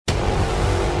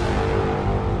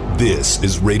This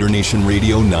is Raider Nation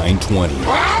Radio 920.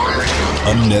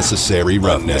 Unnecessary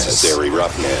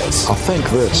roughness. I'll think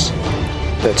this,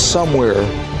 that somewhere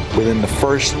within the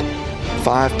first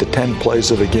 5 to 10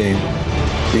 plays of the game,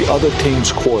 the other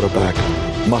team's quarterback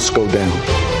must go down.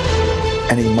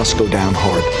 And he must go down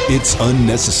hard. It's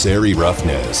Unnecessary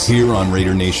Roughness here on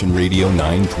Raider Nation Radio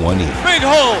 920. Big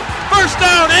hole, first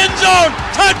down, end zone,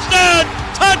 touchdown,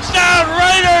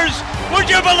 Raiders! Would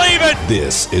you believe it?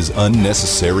 This is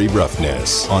Unnecessary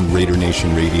Roughness on Raider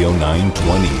Nation Radio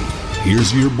 920.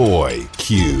 Here's your boy,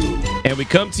 Q. And we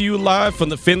come to you live from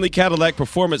the Finley Cadillac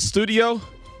Performance Studio.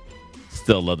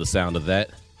 Still love the sound of that.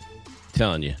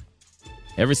 Telling you.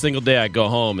 Every single day I go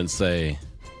home and say,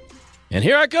 and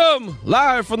here I come,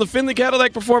 live from the Finley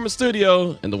Cadillac Performance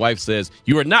Studio. And the wife says,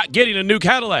 you are not getting a new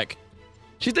Cadillac.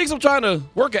 She thinks I'm trying to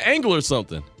work an angle or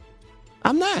something.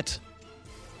 I'm not.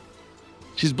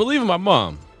 She's believing my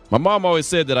mom. My mom always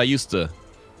said that I used to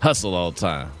hustle all the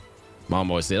time. Mom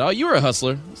always said, oh, you're a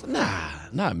hustler. I said, nah,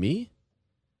 not me.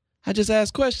 I just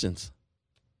ask questions.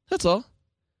 That's all.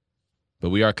 But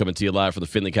we are coming to you live from the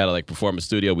Finley Cadillac Performance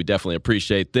Studio. We definitely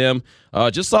appreciate them.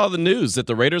 Just saw the news that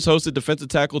the Raiders hosted defensive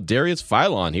tackle Darius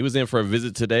Philon. He was in for a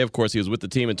visit today. Of course, he was with the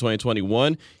team in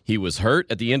 2021. He was hurt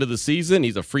at the end of the season.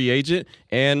 He's a free agent,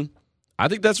 and I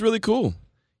think that's really cool.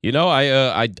 You know,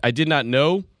 I did not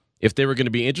know if they were going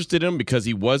to be interested in him because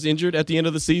he was injured at the end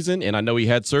of the season, and I know he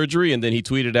had surgery, and then he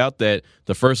tweeted out that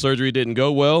the first surgery didn't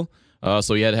go well,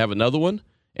 so he had to have another one.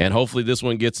 And hopefully this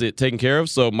one gets it taken care of.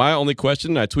 So my only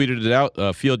question, I tweeted it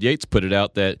out. Field Yates put it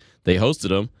out that they hosted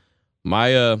him.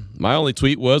 My only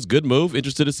tweet was, good move.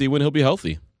 Interested to see when he'll be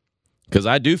healthy. Because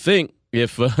I do think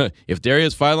if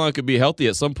Darius Philon could be healthy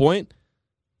at some point,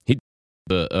 he'd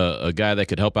be a guy that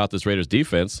could help out this Raiders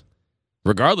defense,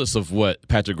 regardless of what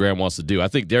Patrick Graham wants to do. I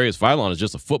think Darius Philon is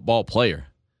just a football player,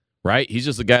 right? He's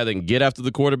just a guy that can get after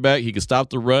the quarterback. He can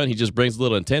stop the run. He just brings a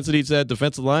little intensity to that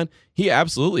defensive line. He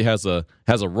absolutely has a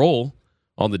role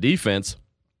on the defense.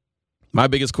 My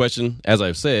biggest question, as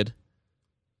I've said,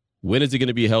 when is he going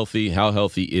to be healthy? How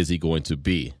healthy is he going to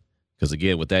be? Because,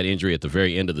 again, with that injury at the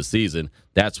very end of the season,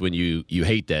 that's when you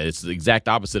hate that. It's the exact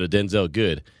opposite of Denzel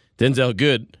Good. Denzel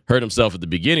Good hurt himself at the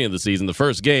beginning of the season, the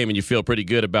first game, and you feel pretty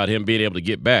good about him being able to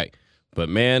get back. But,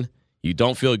 man, you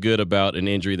don't feel good about an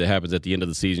injury that happens at the end of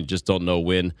the season. You just don't know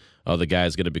when the guy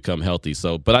is going to become healthy.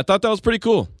 So, but I thought that was pretty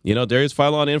cool. You know, Darius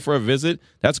Philon in for a visit.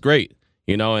 That's great.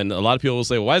 You know, and a lot of people will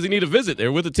say, well, why does he need a visit? They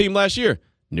were with the team last year.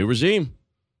 New regime,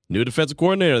 new defensive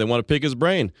coordinator. They want to pick his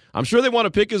brain. I'm sure they want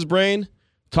to pick his brain,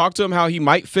 talk to him how he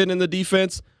might fit in the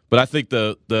defense. But I think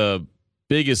the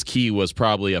biggest key was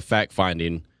probably a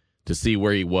fact-finding to see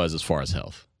where he was as far as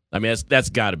health. I mean, that's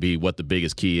got to be what the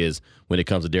biggest key is when it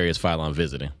comes to Darius Philon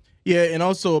visiting. Yeah, and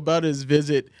also about his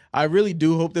visit, I really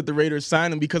do hope that the Raiders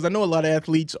sign him because I know a lot of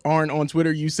athletes aren't on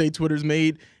Twitter. You say Twitter's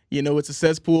made, you know, it's a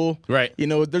cesspool. Right. You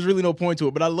know, there's really no point to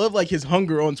it. But I love, like, his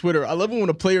hunger on Twitter. I love it when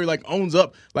a player, like, owns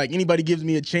up. Like, anybody gives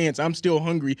me a chance. I'm still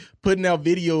hungry. Putting out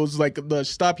videos like the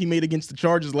stop he made against the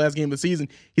Chargers last game of the season.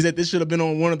 He said this should have been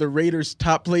on one of the Raiders'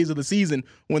 top plays of the season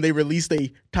when they released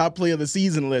a top play of the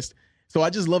season list. So I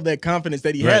just love that confidence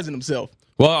that he has in himself.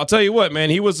 Well, I'll tell you what, man,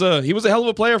 he was a hell of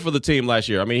a player for the team last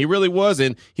year. I mean, he really was,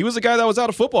 and he was a guy that was out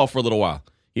of football for a little while.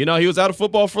 You know, he was out of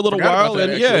football for a little while,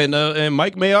 and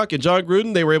Mike Mayock and John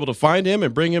Gruden, they were able to find him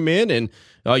and bring him in, and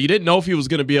you didn't know if he was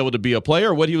going to be able to be a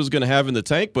player or what he was going to have in the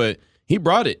tank, but he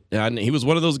brought it, and he was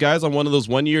one of those guys on one of those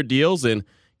one-year deals, and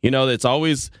you know, it's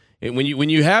always when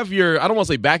you have your, I don't want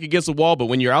to say back against the wall, but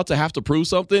when you're out to have to prove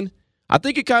something, I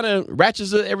think it kind of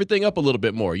ratchets everything up a little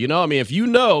bit more. You know, I mean, if you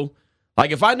know.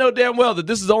 Like, if I know damn well that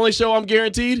this is the only show I'm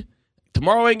guaranteed,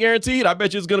 tomorrow ain't guaranteed, I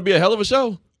bet you it's going to be a hell of a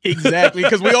show. Exactly,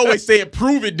 because we always say it,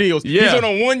 prove-it deals. Yeah. He's on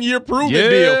a one-year prove-it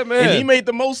deal, man. And he made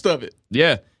the most of it.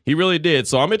 Yeah, he really did.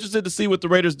 So I'm interested to see what the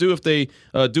Raiders do if they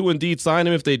do indeed sign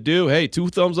him. If they do, hey, 2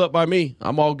 thumbs up by me.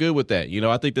 I'm all good with that. You know,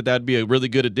 I think that that'd be a really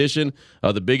good addition.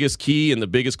 The biggest key and the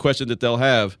biggest question that they'll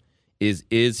have is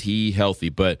he healthy?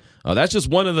 But that's just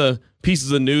one of the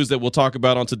pieces of news that we'll talk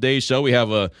about on today's show. We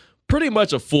have pretty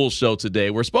much a full show today.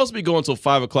 We're supposed to be going until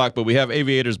 5 o'clock, but we have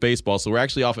Aviators baseball, so we're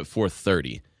actually off at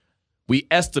 4:30. We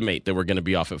estimate that we're going to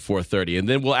be off at 4:30, and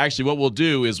then what we'll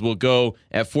do is we'll go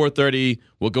at 4:30,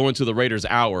 we'll go into the Raiders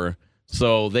hour.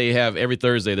 So they have every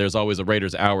Thursday, there's always a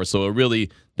Raiders hour, so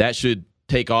that should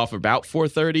take off about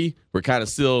 4:30. We're kind of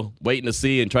still waiting to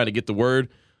see and trying to get the word.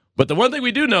 But the one thing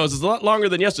we do know is it's a lot longer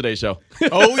than yesterday's show.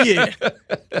 Oh, yeah.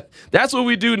 That's what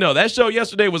we do know. That show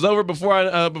yesterday was over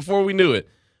before we knew it.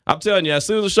 I'm telling you, as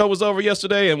soon as the show was over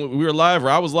yesterday and we were live,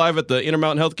 or I was live at the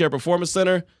Intermountain Healthcare Performance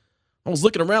Center, I was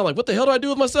looking around like, what the hell do I do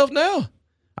with myself now?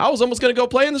 I was almost going to go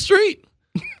play in the street.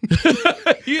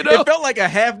 You know? It felt like a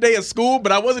half day of school,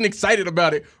 but I wasn't excited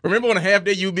about it. Remember on a half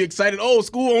day, you'd be excited, oh,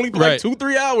 school only for like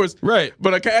 2-3 hours. Right.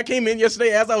 But I came in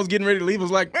yesterday as I was getting ready to leave. I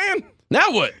was like, man.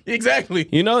 Now what? Exactly.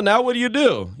 You know, now what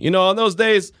do? You know, on those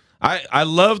days, I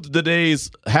loved the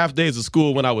days, half days of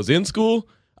school when I was in school.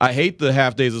 I hate the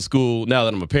half days of school now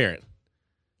that I'm a parent.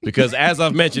 Because as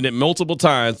I've mentioned it multiple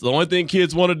times, the only thing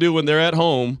kids want to do when they're at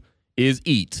home is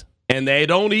eat. And they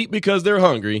don't eat because they're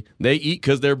hungry. They eat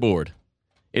because they're bored.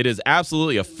 It is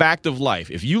absolutely a fact of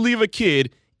life. If you leave a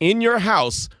kid in your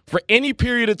house for any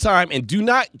period of time and do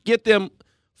not get them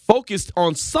focused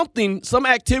on something, some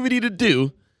activity to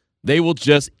do, they will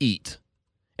just eat.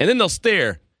 And then they'll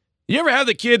stare. You ever have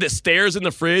the kid that stares in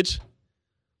the fridge?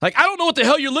 Like, I don't know what the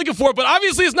hell you're looking for, but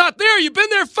obviously it's not there. You've been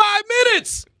there 5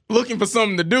 minutes. Looking for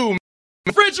something to do.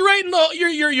 Refrigerating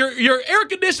your air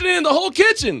conditioning in the whole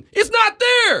kitchen. It's not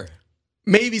there.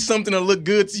 Maybe something will look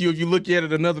good to you if you look at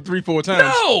it another 3-4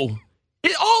 times. No.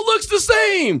 It all looks the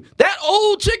same. That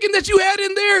old chicken that you had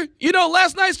in there, you know,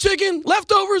 last night's chicken,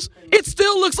 leftovers, it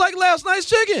still looks like last night's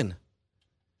chicken.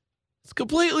 It's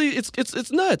completely,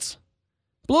 it's nuts.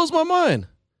 Blows my mind.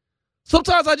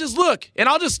 Sometimes I just look and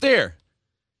I'll just stare.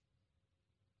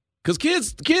 Because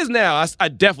kids now, I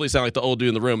definitely sound like the old dude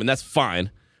in the room, and that's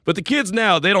fine. But the kids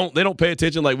now, they don't pay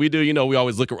attention like we do. You know, we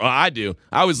always look. I do.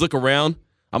 I always look around.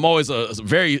 I'm always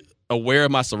very aware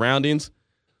of my surroundings.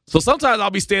 So sometimes I'll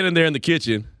be standing there in the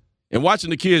kitchen and watching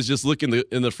the kids just look in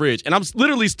the fridge, and I'm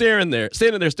literally standing there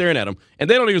staring at them, and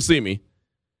they don't even see me.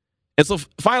 And so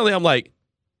finally, I'm like,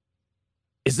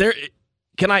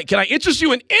 can I interest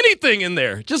you in anything in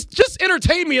there? Just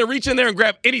entertain me and reach in there and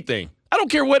grab anything. I don't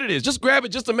care what it is. Just grab it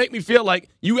just to make me feel like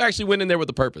you actually went in there with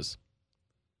a purpose.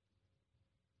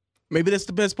 Maybe that's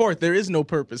the best part. There is no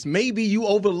purpose. Maybe you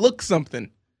overlook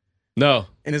something. No.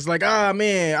 And it's like,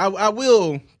 man, I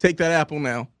will take that apple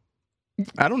now.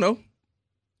 I don't know.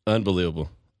 Unbelievable.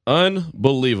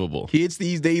 Kids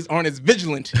these days aren't as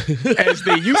vigilant as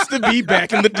they used to be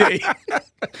back in the day.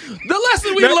 The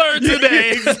lesson we learned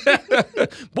today.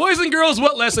 Boys and girls,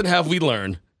 what lesson have we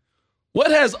learned? What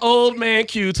has old man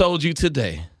Q told you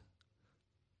today?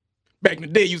 Back in the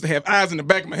day, I used to have eyes in the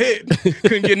back of my head.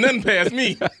 Couldn't get nothing past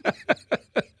me.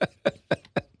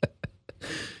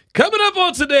 Coming up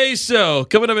on today's show,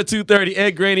 coming up at 2:30,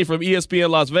 Ed Graney from ESPN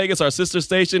Las Vegas, our sister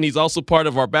station. He's also part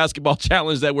of our basketball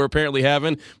challenge that we're apparently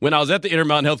having. When I was at the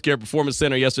Intermountain Healthcare Performance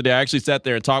Center yesterday, I actually sat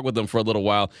there and talked with them for a little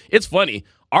while. It's funny.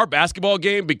 Our basketball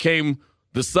game became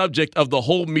the subject of the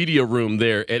whole media room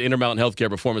there at Intermountain Healthcare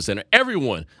Performance Center.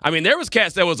 Everyone. I mean, there was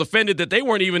cats that was offended that they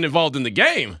weren't even involved in the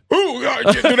game. Ooh,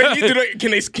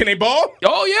 can they ball?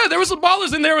 Oh, yeah. There were some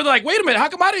ballers in there who were like, wait a minute, how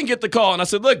come I didn't get the call? And I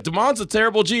said, look, DeMond's a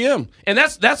terrible GM. And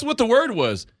that's what the word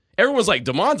was. Everyone's like,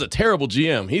 DeMond's a terrible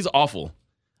GM. He's awful.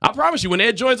 I promise you, when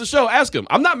Ed joins the show, ask him.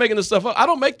 I'm not making this stuff up. I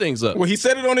don't make things up. Well, he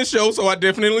said it on his show, so I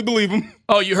definitely believe him.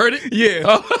 Oh, you heard it? Yeah.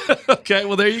 Oh, okay,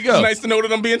 well, there you go. It's nice to know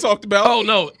that I'm being talked about. Oh,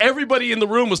 no. Everybody in the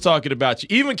room was talking about you.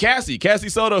 Even Cassie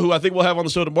Soto, who I think we'll have on the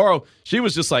show tomorrow, she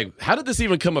was just like, how did this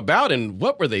even come about, and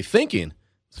what were they thinking?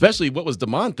 Especially, what was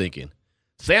DeMond thinking?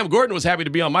 Sam Gordon was happy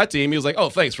to be on my team. He was like, oh,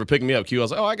 thanks for picking me up, Q. I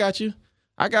was like, oh, I got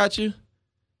you.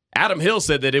 Adam Hill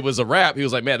said that it was a wrap. He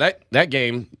was like, man, that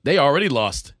game, they already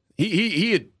lost.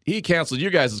 He canceled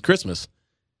your guys' Christmas,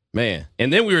 man.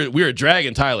 And then we were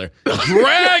dragging Tyler.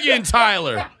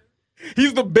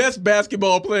 He's the best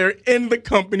basketball player in the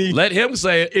company. Let him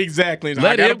say it. Exactly.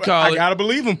 Let him call it. I gotta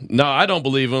believe him. No, I don't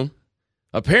believe him.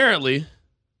 Apparently,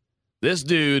 this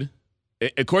dude,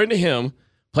 according to him,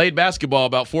 played basketball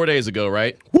about 4 days ago,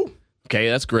 right? Woo. Okay,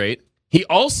 that's great. He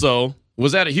also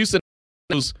was at a Houston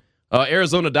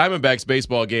Arizona Diamondbacks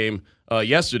baseball game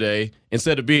yesterday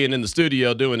instead of being in the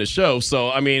studio doing the show.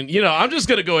 So, I mean, you know, I'm just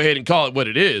going to go ahead and call it what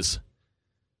it is.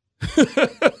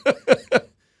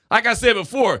 Like I said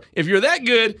before, if you're that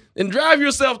good, then drive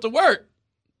yourself to work.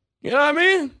 You know what I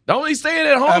mean? Don't be staying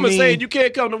at home and saying you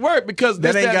can't come to work because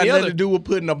that ain't got nothing to do with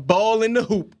putting a ball in the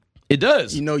hoop. It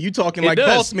does. You know, you talking like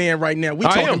boss man right now. We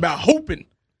talking about hooping.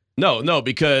 No,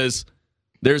 because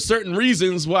there's certain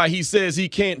reasons why he says he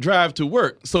can't drive to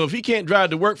work. So if he can't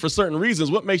drive to work for certain reasons,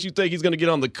 what makes you think he's going to get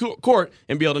on the court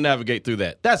and be able to navigate through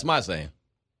that? That's my saying.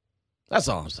 That's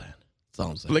all I'm saying.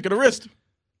 Flick of the wrist.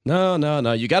 No.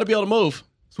 You got to be able to move.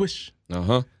 Swish.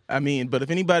 Uh-huh. I mean, but if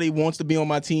anybody wants to be on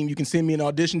my team, you can send me an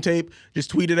audition tape. Just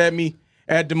tweet it at me,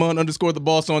 at @Demond_the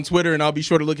boss on Twitter, and I'll be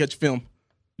sure to look at your film.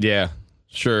 Yeah,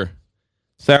 sure.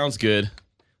 Sounds good.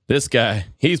 This guy,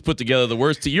 he's put together the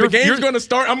worst team. The game's going to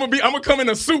start. I'm gonna come in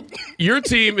a suit. Your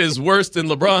team is worse than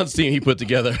LeBron's team he put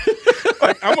together.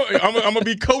 I'm gonna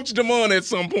be Coach Damon at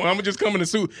some point. I'm gonna just come in a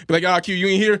suit. Be like, Q, you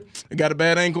ain't here. I got a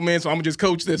bad ankle, man, so I'm gonna just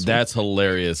coach this. That's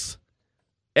hilarious.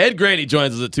 Ed Graney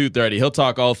joins us at 2:30. He'll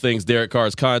talk all things Derek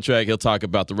Carr's contract. He'll talk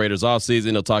about the Raiders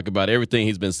offseason. He'll talk about everything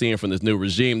he's been seeing from this new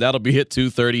regime. That'll be at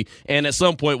 2:30. And at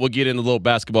some point, we'll get into a little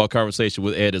basketball conversation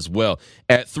with Ed as well.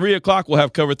 At 3 o'clock, we'll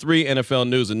have cover 3 NFL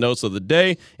news and notes of the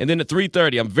day. And then at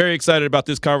 3:30, I'm very excited about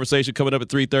this conversation coming up at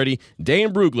 3:30.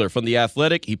 Dane Brugler from The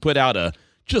Athletic. He put out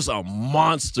just a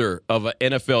monster of an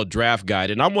NFL draft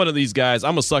guide. And I'm one of these guys.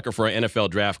 I'm a sucker for an NFL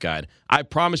draft guide. I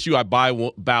promise you I buy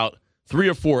about 3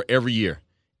 or 4 every year.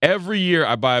 Every year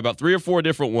I buy about 3 or 4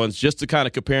 different ones just to kind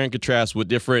of compare and contrast what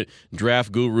different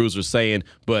draft gurus are saying.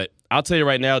 But I'll tell you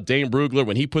right now, Dane Brugler,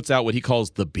 when he puts out what he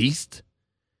calls the Beast,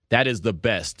 that is the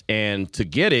best. And to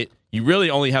get it, you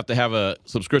really only have to have a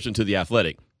subscription to The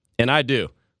Athletic. And I do.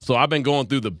 So I've been going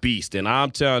through the Beast, and I'm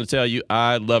trying to tell you,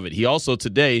 I love it. He also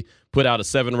today put out a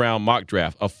 7-round mock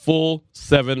draft, a full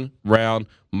 7-round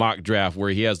mock draft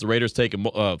where he has the Raiders taking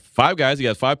 5 guys. He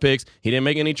has 5 picks. He didn't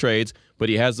make any trades, but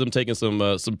he has them taking some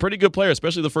pretty good players,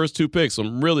 especially the first 2 picks,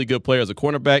 some really good players, a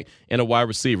cornerback and a wide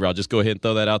receiver. I'll just go ahead and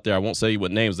throw that out there. I won't say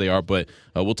what names they are, but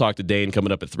we'll talk to Dane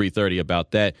coming up at 3:30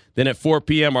 about that. Then at 4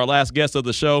 p.m., our last guest of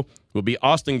the show will be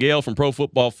Austin Gayle from Pro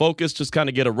Football Focus, just kind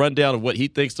of get a rundown of what he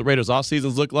thinks the Raiders'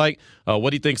 offseasons look like,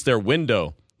 what he thinks their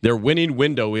winning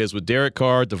window is with Derek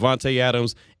Carr, Devontae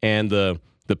Adams, and the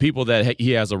people that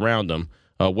he has around him,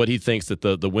 what he thinks that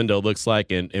the window looks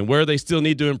like and where they still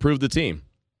need to improve the team.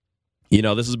 You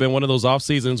know, this has been one of those off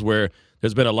seasons where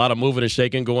there's been a lot of moving and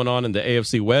shaking going on in the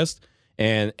AFC West,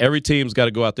 and every team's got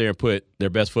to go out there and put their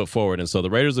best foot forward. And so the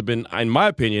Raiders have been, in my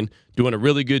opinion, doing a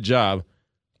really good job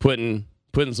putting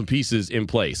some pieces in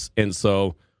place. And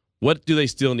so what do they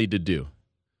still need to do?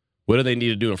 What do they need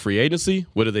to do in free agency?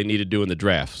 What do they need to do in the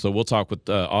draft? So we'll talk with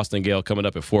Austin Gayle coming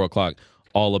up at 4 o'clock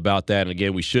all about that. And,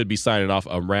 again, we should be signing off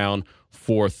around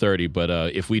 4:30.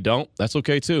 But if we don't, that's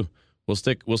okay, too. We'll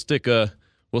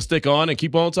stick on and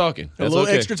keep on talking. That's a little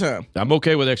okay. Extra time. I'm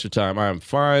okay with extra time. I'm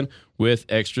fine with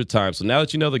extra time. So now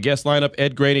that you know the guest lineup,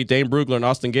 Ed Graney, Dane Brugler, and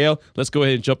Austin Gayle, let's go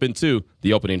ahead and jump into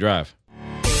the opening drive.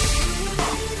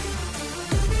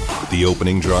 The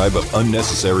opening drive of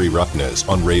Unnecessary Roughness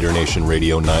on Raider Nation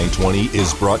Radio 920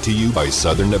 is brought to you by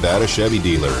Southern Nevada Chevy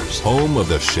Dealers, home of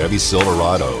the Chevy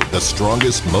Silverado, the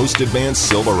strongest, most advanced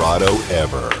Silverado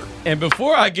ever. And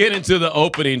before I get into the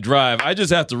opening drive, I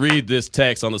just have to read this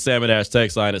text on the Salmon Ash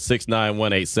text line at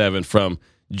 69187 from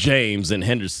James in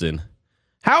Henderson.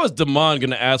 How is Damon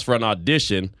going to ask for an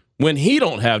audition when he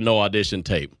don't have no audition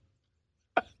tape?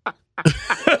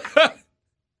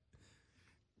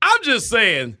 I'm just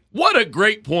saying, what a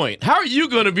great point. How are you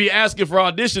going to be asking for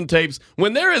audition tapes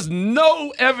when there is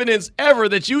no evidence ever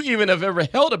that you even have ever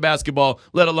held a basketball,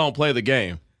 let alone play the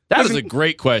game? That is a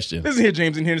great question. Listen here,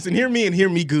 James and Henderson. Hear me and hear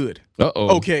me good.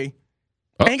 Uh-oh. Okay.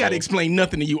 I ain't got to explain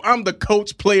nothing to you. I'm the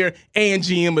coach, player, and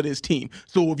GM of this team.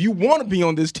 So if you want to be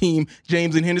on this team,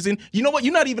 James and Henderson, you know what?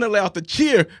 You're not even allowed to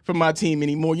cheer for my team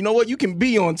anymore. You know what? You can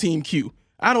be on Team Q.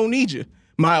 I don't need you.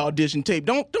 My audition tape.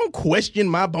 Don't question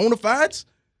my bona fides.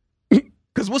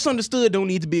 Because what's understood don't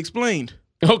need to be explained.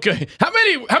 Okay. How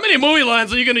many movie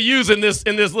lines are you going to use in this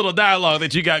little dialogue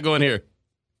that you got going here?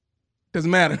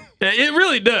 Doesn't matter. It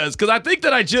really does. Because I think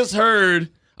that I just heard.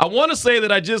 I want to say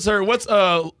that I just heard what's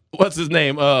his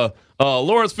name?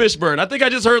 Lawrence Fishburne. I think I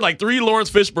just heard like 3 Lawrence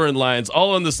Fishburne lines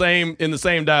all in the same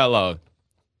dialogue.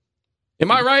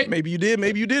 Am I right? Maybe you did.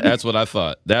 Maybe you didn't. That's what I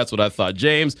thought.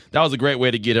 James, that was a great way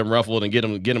to get him ruffled and get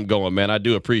him going, man. I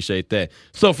do appreciate that.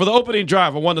 So for the opening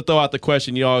drive, I wanted to throw out the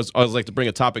question. You always like to bring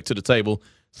a topic to the table.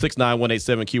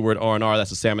 69187 keyword R&R.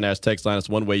 That's the Salmon Ash text line. That's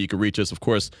one way you can reach us. Of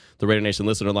course, the Raider Nation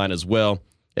listener line as well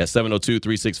at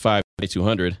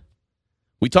 702-365-9200.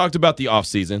 We talked about the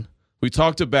offseason. We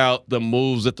talked about the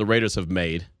moves that the Raiders have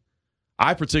made.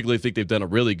 I particularly think they've done a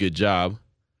really good job.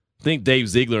 I think Dave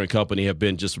Ziegler and company have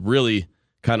been just really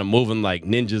kind of moving like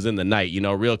ninjas in the night,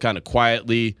 real kind of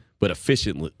quietly but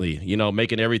efficiently,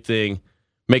 making everything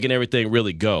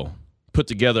really go. Put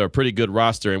together a pretty good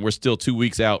roster, and we're still 2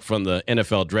 weeks out from the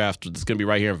NFL draft. It's going to be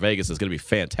right here in Vegas. It's going to be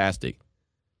fantastic.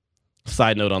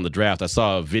 Side note on the draft, I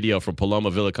saw a video from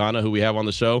Paloma Villicana, who we have on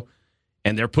the show,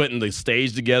 and they're putting the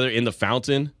stage together in the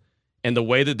fountain. And the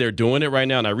way that they're doing it right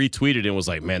now, and I retweeted it and was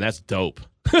like, man, that's dope.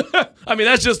 I mean,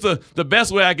 that's just the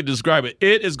best way I could describe it.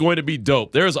 It is going to be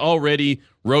dope. There's already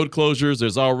road closures.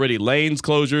 There's already lanes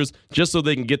closures just so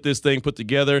they can get this thing put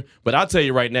together. But I'll tell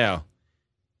you right now,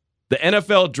 the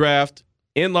NFL draft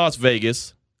in Las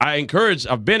Vegas,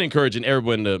 I've been encouraging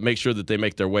everyone to make sure that they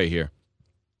make their way here,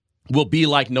 will be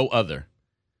like no other.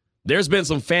 There's been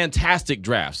some fantastic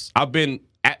drafts. I've been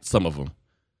at some of them.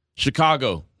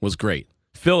 Chicago was great.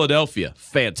 Philadelphia,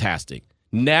 fantastic.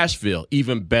 Nashville,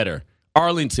 even better.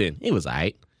 Arlington, it was all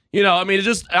right.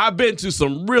 I've been to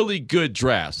some really good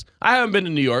drafts. I haven't been to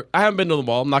New York. I haven't been to the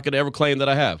mall. I'm not going to ever claim that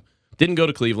I have. Didn't go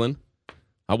to Cleveland.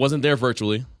 I wasn't there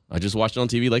virtually. I just watched it on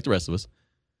TV like the rest of us.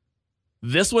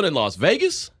 This one in Las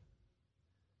Vegas?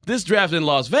 This draft in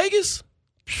Las Vegas?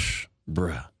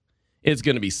 Bruh. It's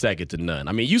going to be second to none.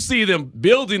 I mean, you see them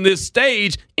building this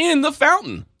stage in the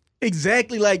Fountain.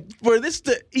 Exactly. Like, for this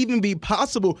to even be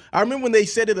possible, I remember when they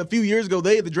said it a few years ago,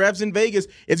 the draft's in Vegas,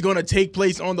 it's going to take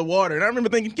place on the water. And I remember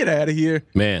thinking, get out of here.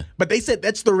 Man. But they said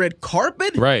that's the red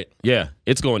carpet? Right. Yeah.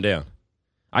 It's going down.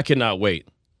 I cannot wait.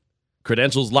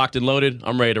 Credentials locked and loaded.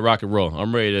 I'm ready to rock and roll.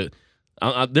 I'm ready to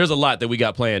there's a lot that we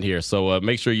got planned here, so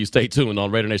make sure you stay tuned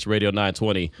on Raider Nation Radio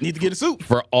 920. Need to get a suit.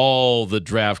 For all the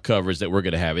draft coverage that we're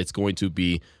going to have. It's going to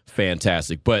be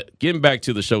fantastic. But getting back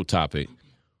to the show topic,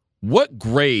 what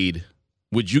grade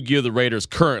would you give the Raiders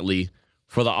currently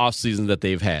for the offseason that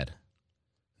they've had?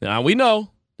 Now, we know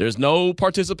there's no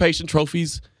participation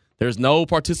trophies. There's no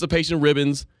participation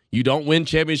ribbons. You don't win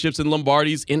championships in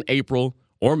Lombardies in April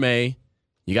or May.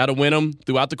 You got to win them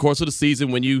throughout the course of the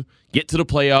season. When you get to the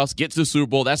playoffs, get to the Super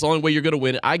Bowl, that's the only way you're going to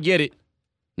win it. I get it.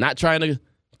 Not trying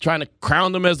to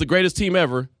crown them as the greatest team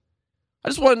ever. I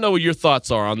just want to know what your thoughts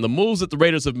are on the moves that the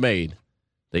Raiders have made.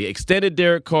 They extended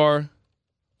Derek Carr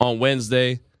on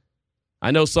Wednesday. I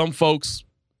know some folks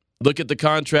look at the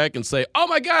contract and say, oh,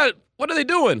 my God, what are they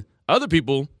doing? Other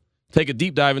people take a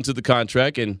deep dive into the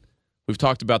contract, and we've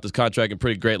talked about this contract in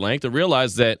pretty great length, and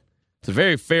realize that it's a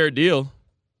very fair deal,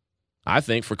 I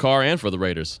think, for Carr and for the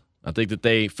Raiders. I think that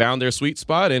they found their sweet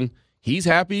spot, and he's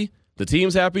happy. The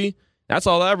team's happy. That's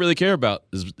all I really care about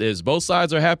is both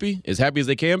sides are happy as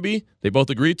they can be. They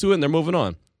both agreed to it, and they're moving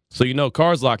on. So,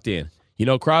 Carr's locked in.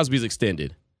 Crosby's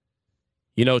extended.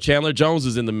 Chandler Jones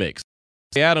is in the mix.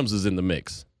 Adams is in the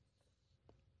mix.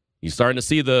 You're starting to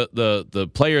see the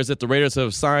players that the Raiders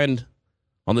have signed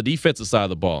on the defensive side of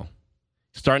the ball.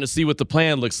 Starting to see what the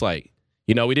plan looks like.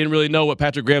 We didn't really know what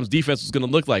Patrick Graham's defense was going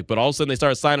to look like, but all of a sudden they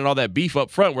started signing all that beef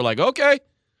up front. We're like, okay,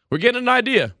 we're getting an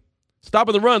idea.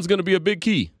 Stopping the run is going to be a big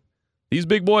key. These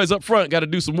big boys up front got to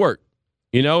do some work,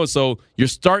 and so you're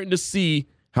starting to see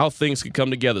how things can come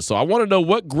together. So I want to know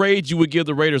what grade you would give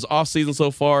the Raiders offseason so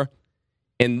far,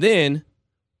 and then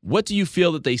what do you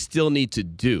feel that they still need to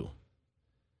do?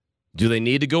 Do they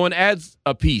need to go and add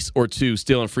a piece or two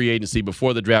still in free agency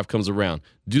before the draft comes around?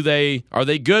 Are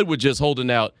they good with just holding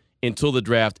out until the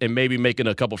draft and maybe making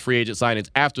a couple free agent signings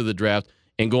after the draft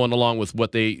and going along with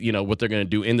what they're going to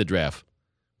do in the draft?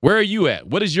 Where are you at?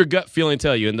 What does your gut feeling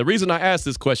tell you? And the reason I asked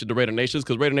this question to Raider Nation is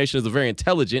because Raider Nation is a very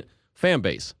intelligent fan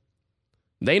base.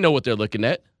 They know what they're looking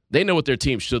at. They know what their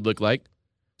team should look like.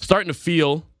 Starting to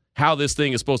feel how this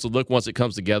thing is supposed to look once it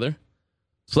comes together.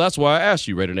 So that's why I asked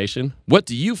you, Raider Nation, what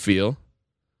do you feel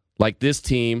like this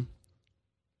team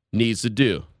needs to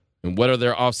do? And what are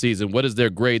their offseason? What is their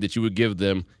grade that you would give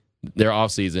them their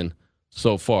offseason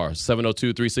so far?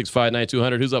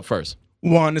 702-365-9200. Who's up first?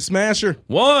 Juan the Smasher.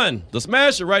 Juan, the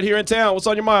Smasher, right here in town. What's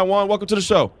on your mind, Juan? Welcome to the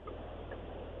show.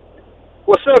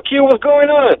 What's up, Q? What's going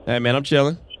on? Hey, man, I'm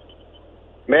chilling.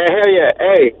 Man, hell yeah.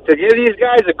 Hey, to give these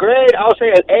guys a grade, I'll say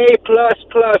an A++++.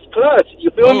 You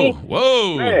feel me?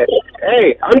 Whoa. Man,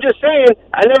 hey, I'm just saying,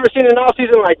 I never seen an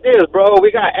offseason like this, bro.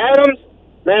 We got Adams.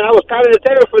 Man, I was pounding the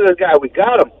table for this guy. We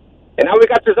got him. And now we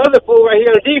got this other fool right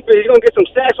here on defense. He's going to get some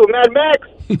sacks with Mad Max.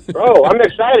 Bro, I'm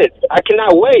excited. I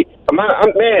cannot wait. I'm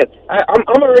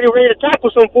already ready to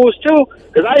tackle some fools, too,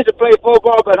 because I used to play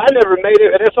football, but I never made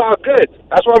it, and it's all good.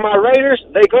 That's why my Raiders,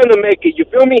 they're going to make it. You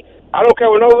feel me? I don't care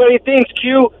what nobody thinks,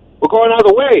 Q. We're going all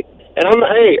the way. And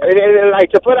like,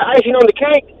 to put an icing on the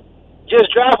cake,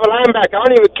 just draft a linebacker.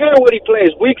 I don't even care what he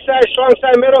plays. Weak side, strong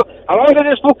side, middle. As long as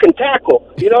this fool can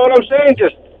tackle. You know what I'm saying?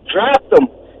 Just draft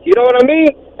them. You know what I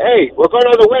mean? Hey, we're going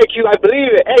all the way, Q. I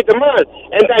believe it. Hey, Damon.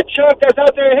 And that chunk that's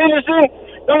out there in Henderson,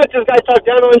 don't let this guy talk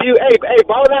down on you. Hey,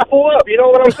 ball that fool up. You know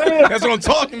what I'm saying? That's what I'm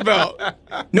talking about.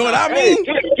 Know what I mean?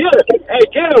 Get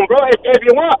him, bro. If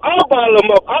you want, I'll bottle him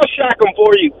up. I'll shack him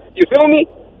for you. You feel me?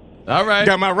 All right.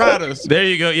 Got my riders. There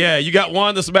you go. Yeah, you got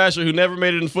Juan the Smasher who never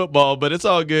made it in football, but it's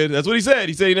all good. That's what he said.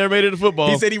 He said he never made it in football.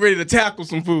 He said he ready to tackle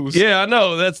some fools. Yeah, I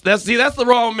know. That's the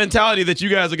wrong mentality that you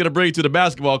guys are going to bring to the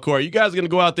basketball court. You guys are going to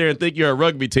go out there and think you're a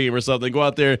rugby team or something. Go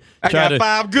out there. I got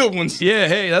 5 good ones. Yeah,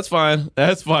 hey, that's fine.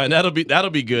 That's fine. That'll be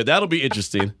good. That'll be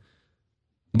interesting.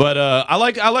 But I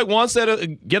like Juan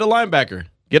said, get a linebacker.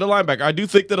 Get a linebacker. I do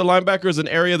think that a linebacker is an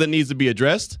area that needs to be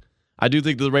addressed. I do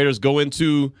think the Raiders go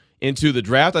into the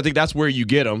draft. I think that's where you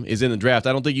get them, is in the draft.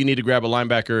 I don't think you need to grab a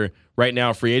linebacker right now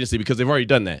in free agency because they've already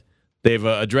done that. They've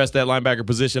addressed that linebacker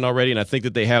position already, and I think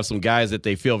that they have some guys that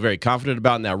they feel very confident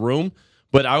about in that room.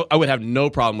 But I would have no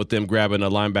problem with them grabbing a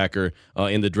linebacker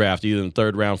in the draft, either in the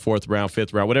 3rd round, 4th round,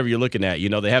 5th round, whatever you're looking at. You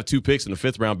know, they have 2 picks in the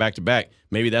 5th round back to back.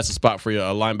 Maybe that's a spot for a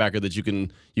linebacker that you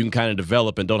can kind of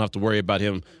develop and don't have to worry about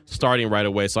him starting right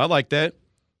away. So I like that.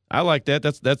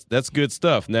 That's good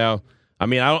stuff. Now, I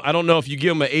mean, I don't know if you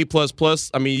give him an A++.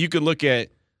 I mean, you could look at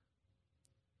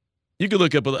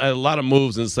a lot of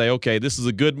moves and say, okay, this is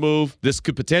a good move. This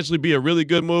could potentially be a really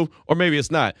good move, or maybe it's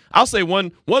not. I'll say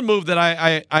one move that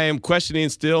I am questioning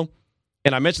still,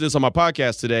 and I mentioned this on my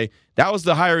podcast today, that was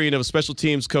the hiring of a special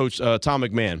teams coach, Tom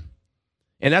McMahon.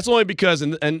 And that's only because,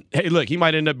 and hey, look, he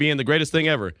might end up being the greatest thing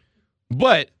ever.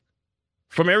 But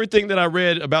from everything that I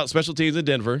read about special teams in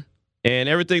Denver and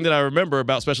everything that I remember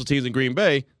about special teams in Green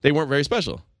Bay, they weren't very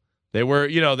special. They were,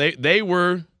 they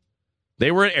were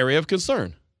an area of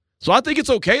concern. So I think it's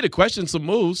okay to question some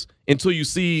moves until you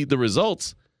see the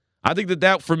results. I think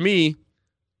that for me,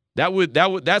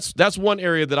 that's one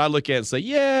area that I look at and say,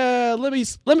 yeah, let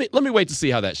me wait to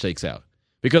see how that shakes out.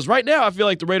 Because right now I feel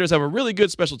like the Raiders have a really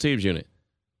good special teams unit.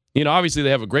 You know, obviously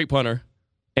they have a great punter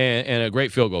and a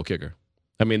great field goal kicker.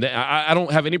 I mean, I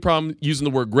don't have any problem using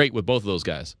the word great with both of those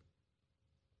guys.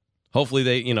 Hopefully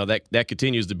that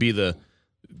continues to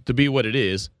be what it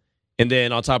is. And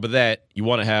then on top of that, you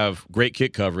want to have great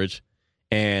kick coverage.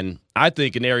 And I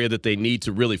think an area that they need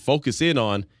to really focus in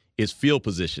on is field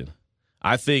position.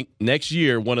 I think next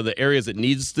year, one of the areas that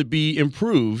needs to be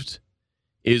improved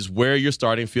is where your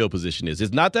starting field position is.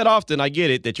 It's not that often, I get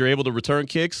it, that you're able to return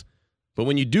kicks. But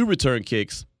when you do return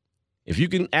kicks, if you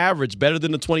can average better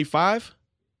than the 25,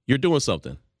 you're doing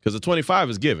something because the 25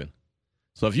 is given.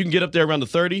 So if you can get up there around the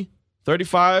 30,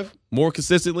 35 more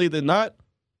consistently than not,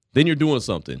 then you're doing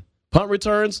something. Punt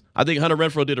returns, I think Hunter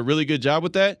Renfrow did a really good job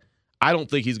with that. I don't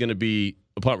think he's going to be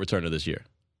a punt returner this year.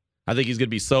 I think he's going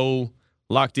to be so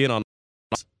locked in on.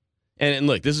 And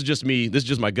look, this is just me. This is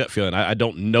just my gut feeling. I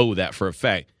don't know that for a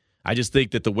fact. I just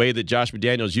think that the way that Josh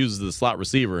McDaniels uses the slot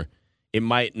receiver, it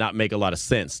might not make a lot of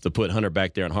sense to put Hunter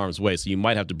back there in harm's way. So you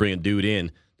might have to bring a dude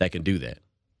in that can do that.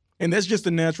 And that's just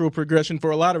a natural progression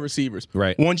for a lot of receivers.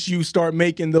 Right. Once you start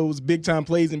making those big-time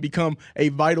plays and become a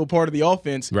vital part of the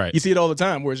offense, right, you see it all the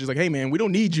time where it's just like, hey, man, we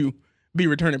don't need you to be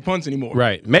returning punts anymore.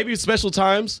 Right. Maybe special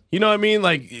times, you know what I mean?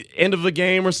 Like end of a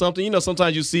game or something. You know,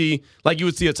 sometimes you see, like you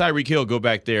would see a Tyreek Hill go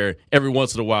back there every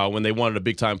once in a while when they wanted a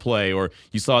big-time play, or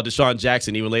you saw Deshaun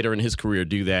Jackson even later in his career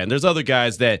do that. And there's other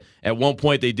guys that at one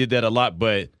point they did that a lot,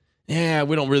 but, yeah,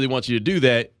 we don't really want you to do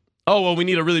that. Oh, well, we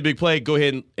need a really big play. Go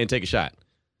ahead and take a shot.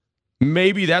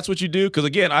 Maybe that's what you do, because,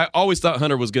 again, I always thought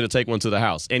Hunter was going to take one to the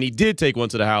house, and he did take one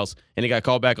to the house, and he got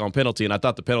called back on penalty, and I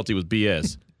thought the penalty was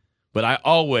BS. But I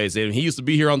always, and he used to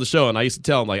be here on the show, and I used to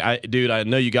tell him, like, dude, I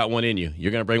know you got one in you.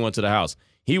 You're going to bring one to the house.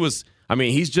 He's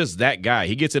just that guy.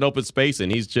 He gets in open space,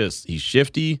 and he's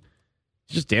shifty.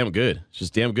 He's just damn good. He's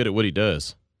just damn good at what he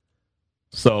does.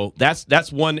 So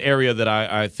that's one area that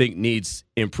I think needs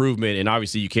improvement, and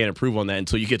obviously you can't improve on that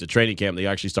until you get to training camp and they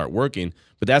actually start working.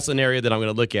 But that's an area that I'm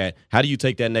going to look at. How do you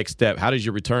take that next step? How does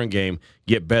your return game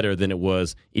get better than it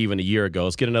was even a year ago?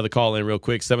 Let's get another call in real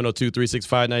quick,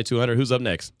 702-365-9200. Who's up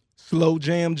next? Slow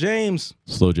Jam James.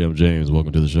 Slow Jam James,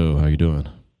 welcome to the show. How you doing?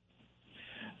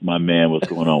 My man, what's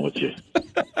going on with you?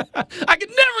 I could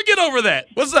never get over that.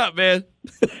 What's up, man?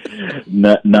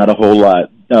 Not a whole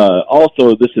lot.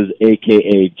 Also, this is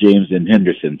a.k.a. James and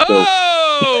Henderson.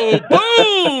 So,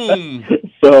 boom!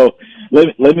 So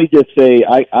let me just say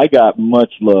I got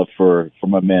much love for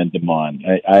my man Damon.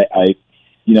 I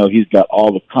he's got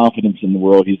all the confidence in the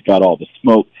world. He's got all the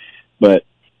smoke. But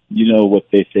you know what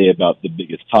they say about the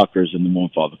biggest talkers and the one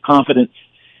with all the confidence?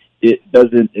 It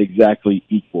doesn't exactly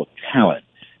equal talent.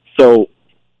 So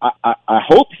I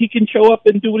hope he can show up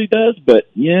and do what he does, but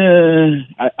yeah,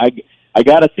 I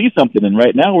got to see something, and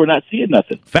right now we're not seeing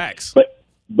nothing. Facts.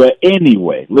 But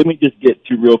anyway, let me just get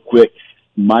to real quick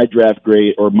my draft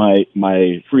grade or my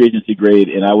free agency grade,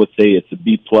 and I would say it's a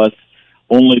B+,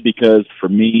 only because for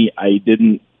me I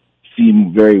didn't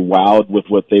seem very wowed with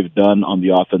what they've done on the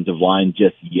offensive line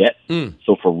just yet.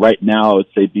 So for right now, I would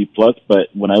say B+. But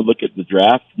when I look at the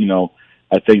draft,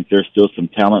 I think there's still some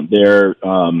talent there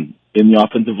in the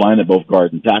offensive line at both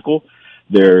guard and tackle.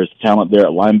 There's talent there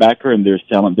at linebacker, and there's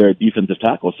talent there at defensive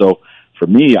tackle. So for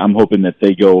me, I'm hoping that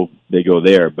they go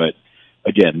there. But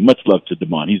again, much love to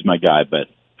Damon. He's my guy, but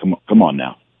come on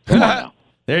now.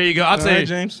 There you go. I'll tell you,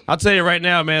 James. I'll tell you right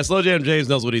now, man. Slow Jam James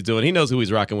knows what he's doing. He knows who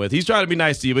he's rocking with. He's trying to be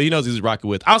nice to you, but he knows who he's rocking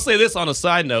with. I'll say this on a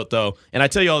side note, though, and I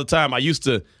tell you all the time. I used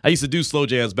to do slow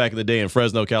jams back in the day in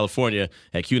Fresno, California,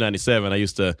 at Q97. I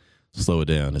used to slow it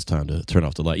down. It's time to turn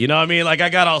off the light. You know what I mean? Like I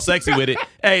got all sexy with it.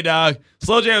 Hey, dog,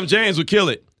 Slow Jam James would kill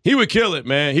it. He would kill it,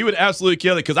 man. He would absolutely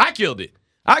kill it because I killed it.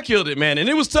 I killed it, man. And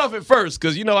it was tough at first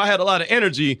because, I had a lot of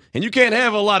energy, and you can't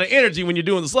have a lot of energy when you're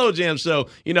doing the Slow Jam show.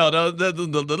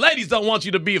 The ladies don't want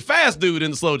you to be a fast dude in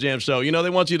the Slow Jam show. They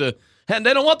want you to – they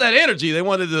don't want that energy. They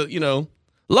wanted to,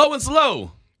 low and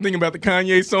slow. Thinking about the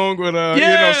Kanye song with, Slow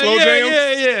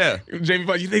Jam? Yeah. Jamie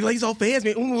Foxx, you think like he's all fast,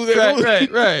 man.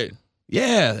 Right.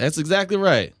 Yeah, that's exactly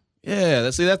right. Yeah,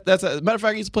 that's as a matter of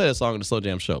fact, he used to play that song in the Slow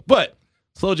Jam show. But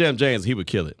Slow Jam James, he would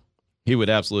kill it. He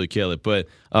would absolutely kill it. But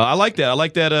I like that. I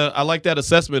like that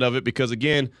assessment of it because,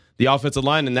 again, the offensive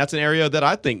line, and that's an area that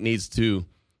I think needs to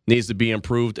be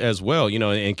improved as well,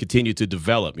 and continue to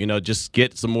develop. Just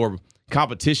get some more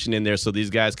competition in there so these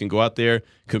guys can go out there,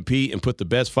 compete, and put the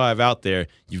best five out there.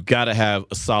 You've got to have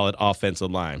a solid offensive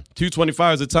line.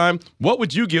 2:25 is the time. What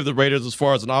would you give the Raiders as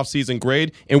far as an offseason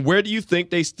grade, and where do you think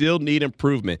they still need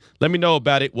improvement? Let me know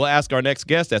about it. We'll ask our next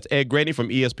guest. That's Ed Graney from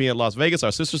ESPN Las Vegas,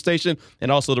 our sister station,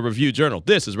 and also the Review Journal.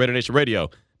 This is Raider Nation Radio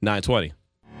 920.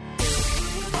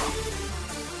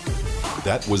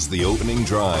 That was the opening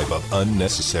drive of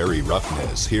Unnecessary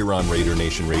Roughness here on Raider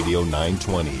Nation Radio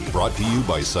 920. Brought to you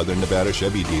by Southern Nevada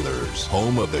Chevy Dealers,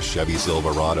 home of the Chevy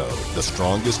Silverado, the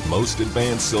strongest, most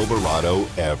advanced Silverado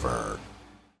ever.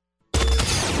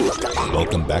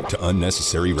 Welcome back to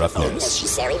Unnecessary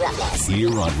Roughness. Here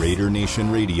on Raider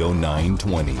Nation Radio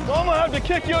 920. I'm going to have to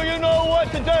kick you know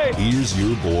what today. Here's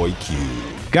your boy Q.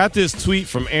 Got this tweet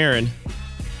from Aaron.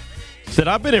 Said,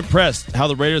 I've been impressed how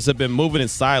the Raiders have been moving in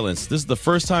silence. This is the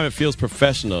first time it feels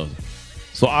professional.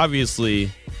 So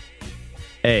obviously,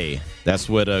 that's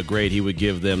what grade he would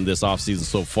give them this offseason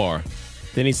so far.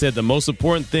 Then he said the most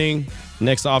important thing,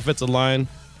 next offensive line,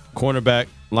 cornerback,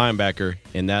 linebacker,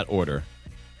 in that order.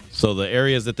 So the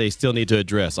areas that they still need to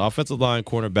address, offensive line,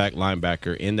 cornerback,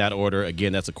 linebacker, in that order.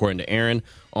 Again, that's according to Aaron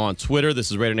on Twitter. This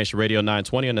is Raider Nation Radio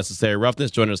 920, Unnecessary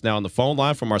Roughness. Joining us now on the phone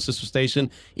line from our sister station,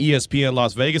 ESPN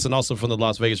Las Vegas, and also from the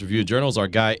Las Vegas Review Journal is our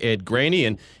guy, Ed Graney.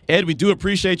 And, Ed, we do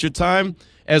appreciate your time,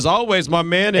 as always, my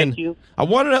man. Thank you. I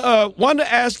wanted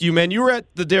to ask you, man, you were at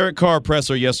the Derek Carr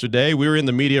presser yesterday. We were in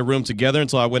the media room together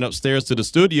until I went upstairs to the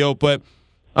studio, but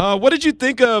what did you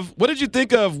think of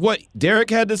what Derek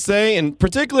had to say, and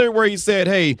particularly where he said,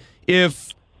 hey,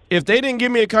 if they didn't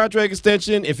give me a contract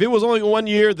extension, if it was only 1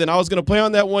 year, then I was going to play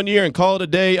on that 1 year and call it a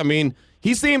day. I mean,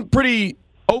 he seemed pretty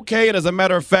okay, and as a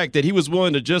matter of fact, that he was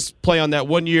willing to just play on that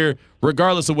 1 year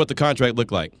regardless of what the contract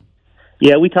looked like.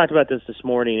 Yeah, we talked about this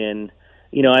morning, and,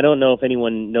 I don't know if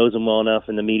anyone knows him well enough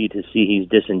in the media to see he's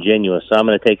disingenuous, so I'm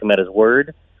going to take him at his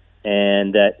word,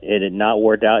 and that it had not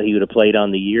worked out. He would have played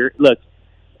on the year. Look,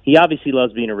 he obviously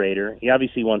loves being a Raider. He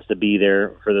obviously wants to be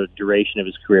there for the duration of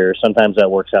his career. Sometimes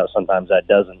that works out, sometimes that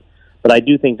doesn't. But I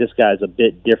do think this guy's a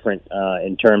bit different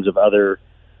in terms of other,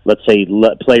 let's say,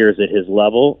 players at his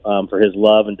level for his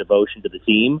love and devotion to the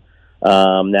team.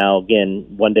 Now, again,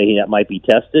 one day that might be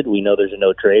tested. We know there's a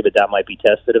no trade, but that might be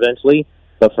tested eventually.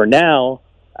 But for now,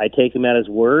 I take him at his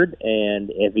word,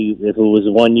 and if it was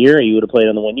 1 year, he would have played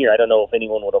on the 1 year. I don't know if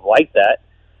anyone would have liked that.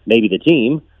 Maybe the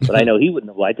team, but I know he wouldn't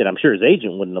have liked it. I'm sure his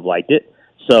agent wouldn't have liked it.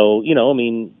 So,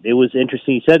 it was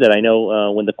interesting he said that. I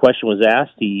know when the question was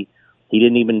asked, he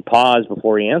didn't even pause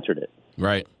before he answered it.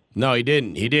 Right. No, he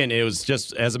didn't. It was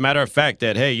just as a matter of fact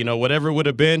that, hey, whatever it would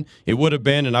have been, it would have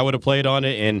been, and I would have played on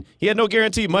it. And he had no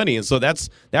guaranteed money. And so that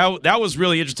was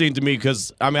really interesting to me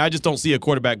because, I just don't see a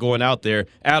quarterback going out there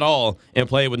at all and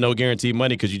play with no guaranteed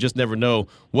money because you just never know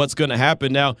what's going to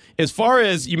happen. Now, as far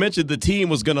as you mentioned the team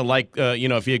was going to like,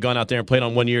 if he had gone out there and played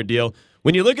on 1 year deal,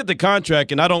 when you look at the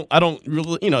contract, and I don't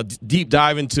really, deep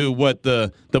dive into what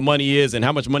the money is and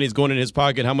how much money is going in his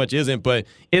pocket, how much isn't, but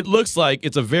it looks like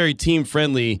it's a very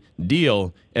team-friendly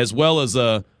deal as well as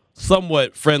a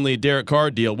somewhat friendly Derek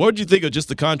Carr deal. What did you think of just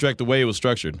the contract, the way it was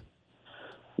structured?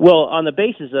 Well, on the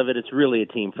basis of it, it's really a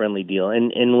team-friendly deal.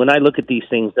 And when I look at these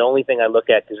things, the only thing I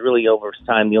look at, because really over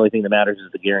time, the only thing that matters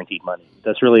is the guaranteed money.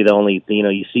 That's really the only,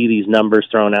 you see these numbers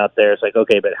thrown out there. It's like,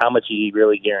 okay, but how much is he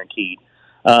really guaranteed?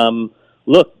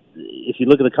 Look, if you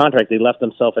look at the contract, they left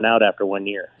themselves an out after 1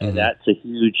 year, and that's a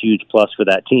huge, huge plus for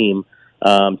that team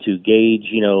to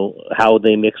gauge, how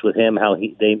they mix with him, how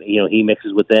he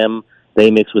mixes with them,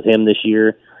 they mix with him this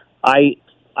year. I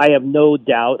have no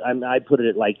doubt. I put it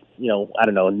at 90%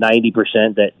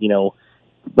 that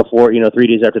before, 3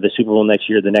 days after the Super Bowl next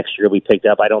year, the next year will be picked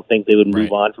up. I don't think they would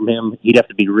move on from him. He'd have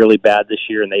to be really bad this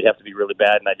year, and they'd have to be really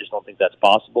bad, and I just don't think that's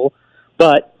possible.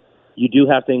 But you do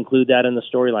have to include that in the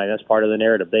storyline. That's part of the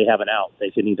narrative. They have an out. They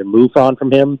can either move on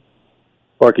from him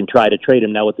or can try to trade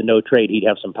him. Now, with the no trade, he'd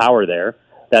have some power there.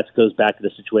 That goes back to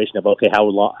the situation of, okay,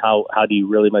 how do you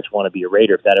really much want to be a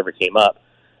Raider if that ever came up?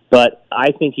 But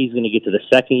I think he's going to get to the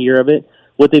second year of it.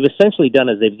 What they've essentially done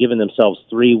is they've given themselves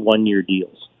 3 one-year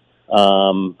deals.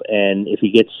 And if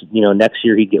he gets, next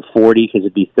year he'd get 40 because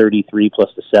it'd be 33 plus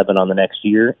the 7 on the next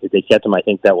year. If they kept him, I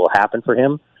think that will happen for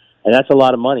him. And that's a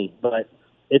lot of money. But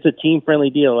it's a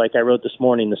team-friendly deal. Like I wrote this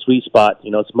morning, the sweet spot,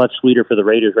 it's much sweeter for the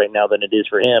Raiders right now than it is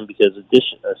for him because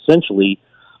essentially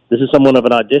this is somewhat of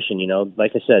an audition.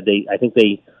 Like I said, I think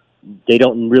they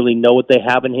don't really know what they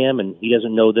have in him, and he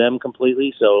doesn't know them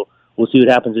completely. So we'll see what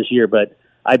happens this year. But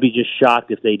I'd be just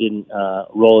shocked if they didn't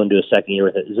roll into a second year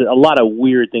with it. There's a lot of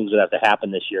weird things that have to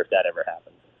happen this year if that ever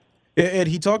happens. Ed,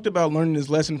 he talked about learning his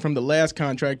lesson from the last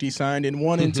contract he signed and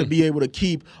wanting to be able to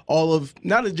keep all of,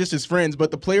 not just his friends,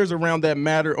 but the players around that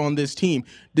matter on this team.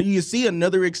 Do you see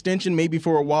another extension maybe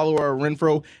for a Waller or a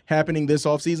Renfrow happening this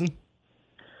offseason?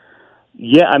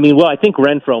 Yeah, I think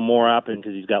Renfrow more often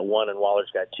because he's got 1 and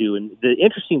Waller's got 2. And the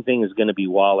interesting thing is going to be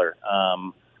Waller.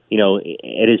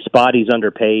 At his spot, he's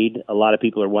underpaid. A lot of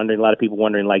people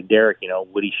wondering, like Derek,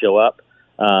 would he show up?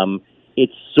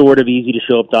 It's sort of easy to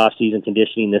show up to off-season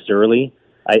conditioning this early.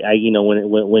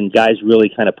 When guys really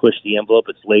kind of push the envelope,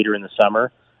 it's later in the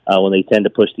summer when they tend to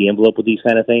push the envelope with these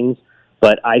kind of things.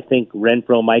 But I think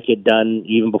Renfrow might get done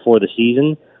even before the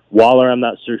season. Waller, I'm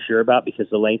not so sure about because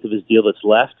the length of his deal that's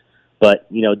left. But,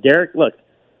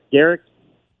 Derek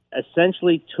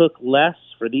essentially took less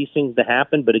for these things to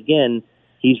happen. But again,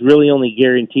 he's really only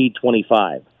guaranteed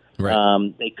 25.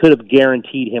 Right. They could have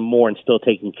guaranteed him more and still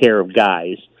taken care of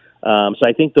guys. So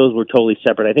I think those were totally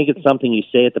separate. I think it's something you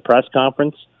say at the press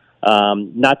conference.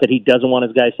 Not that he doesn't want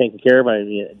his guys taken care of.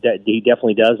 He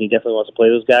definitely does. He definitely wants to play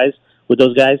with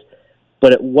those guys.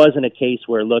 But it wasn't a case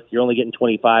where, look, you're only getting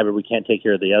 25 or we can't take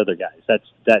care of the other guys.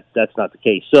 That's not the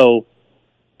case. So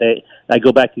I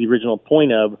go back to the original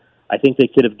point of I think they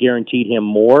could have guaranteed him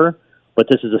more, but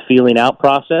this is a feeling out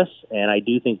process, and I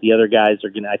do think the other guys are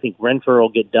going to – I think Renfrow will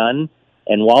get done,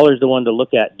 and Waller's the one to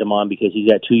look at, Damon, because he's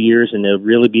got 2 years, and it'll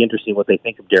really be interesting what they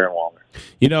think of Darren Waller.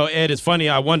 Ed, it's funny.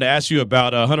 I wanted to ask you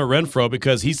about Hunter Renfrow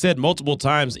because he said multiple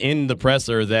times in the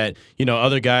presser that,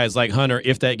 other guys like Hunter,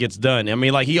 if that gets done.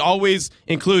 He always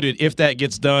included if that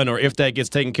gets done or if that gets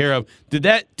taken care of.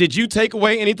 Did you take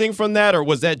away anything from that, or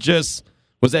was that just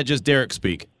Derek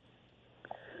speak?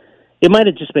 It might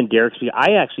have just been Derek speak.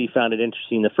 I actually found it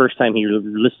interesting the first time he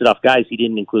listed off guys, he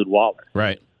didn't include Waller.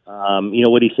 Right.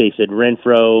 What did he say? He said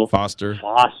Renfrow, Foster.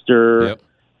 Yep.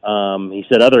 He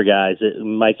said other guys that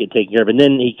might get taken care of. And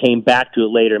then he came back to it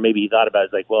later. Maybe he thought about it.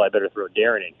 He's like, well, I better throw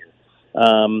Darren in here.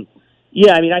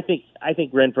 I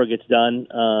think Renfrow gets done.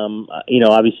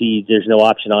 Obviously there's no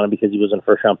option on him because he wasn't a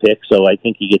first-round pick, so I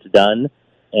think he gets done.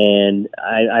 And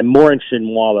I'm more interested in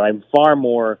Waller. I'm far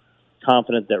more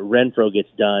confident that Renfrow gets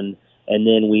done, and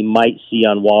then we might see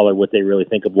on Waller what they really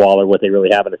think of Waller, what they really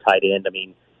have in a tight end.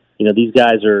 These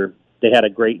guys they had a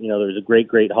great, there's a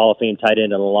great Hall of Fame tight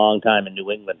end in a long time in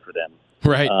New England for them.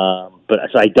 Right.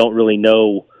 So I don't really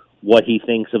know what he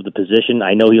thinks of the position.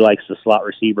 I know he likes the slot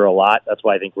receiver a lot. That's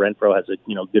why I think Renfrow has a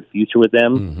good future with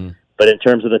them. Mm-hmm. But in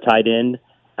terms of the tight end,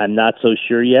 I'm not so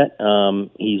sure yet.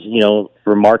 He's,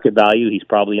 for market value, he's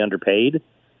probably underpaid,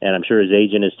 and I'm sure his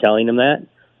agent is telling him that.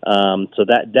 So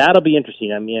that'll be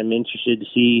interesting. I'm interested to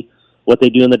see what they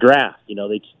do in the draft.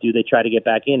 They try to get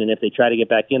back in, and if they try to get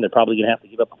back in, they're probably going to have to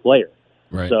give up a player.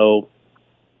 Right. So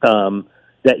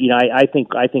I think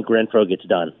Renfrow gets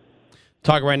done.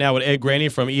 Talking right now with Ed Graney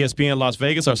from ESPN Las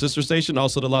Vegas, our sister station,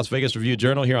 also the Las Vegas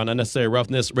Review-Journal here on Unnecessary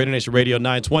Roughness, Raider Nation Radio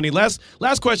 920. Last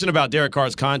question about Derek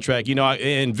Carr's contract.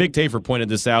 And Vic Tafur pointed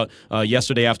this out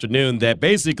yesterday afternoon, that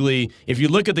basically if you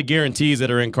look at the guarantees that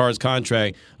are in Carr's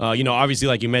contract, obviously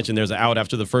like you mentioned, there's an out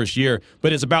after the first year,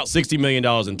 but it's about $60 million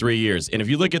in 3 years. And if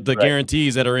you look at the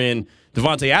guarantees that are in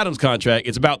Devontae Adams' contract,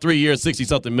 it's about 3 years,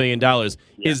 $60-something million. Yeah.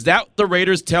 Is that the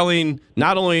Raiders telling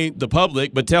not only the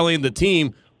public, but telling the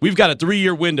team, we've got a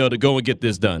 3-year window to go and get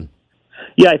this done?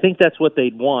 Yeah, I think that's what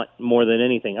they'd want more than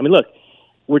anything. Look,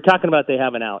 we're talking about they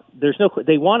have an out.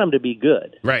 They want him to be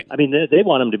good. Right. They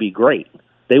want him to be great.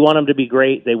 They want him to be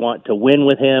great. They want to win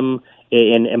with him.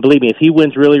 And believe me, if he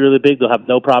wins really, really big, they'll have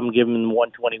no problem giving him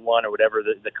 121 or whatever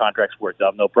the contract's worth. They'll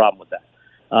have no problem with that.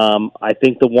 I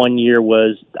think the 1 year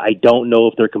I don't know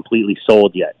if they're completely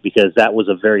sold yet, because that was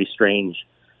a very strange,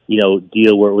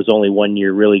 deal where it was only 1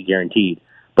 year really guaranteed.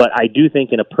 But I do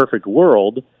think in a perfect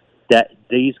world, that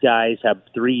these guys have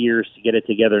 3 years to get it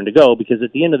together and to go, because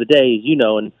at the end of the day, as you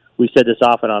know, and we said this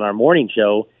often on our morning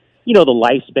show, the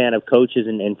lifespan of coaches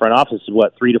and front office is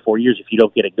 3 to 4 years if you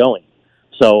don't get it going.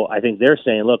 So I think they're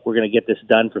saying, look, we're going to get this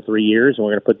done for 3 years, and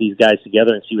we're going to put these guys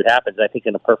together and see what happens. I think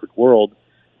in a perfect world,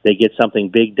 they get something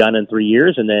big done in 3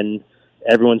 years, and then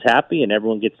everyone's happy, and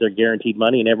everyone gets their guaranteed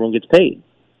money, and everyone gets paid.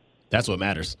 That's what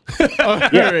matters.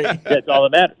 Yeah, that's all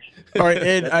that matters. All right,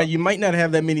 Ed, you might not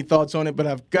have that many thoughts on it, but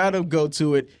I've got to go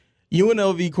to it.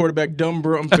 UNLV quarterback Doug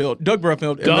Brumfield.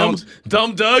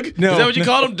 Dumb Doug? No, is that what you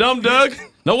called him? Dumb Doug?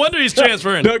 No wonder he's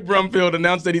transferring. Doug Brumfield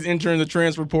announced that he's entering the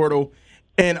transfer portal.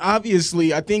 And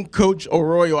obviously, I think Coach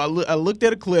Arroyo, I looked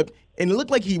at a clip, and it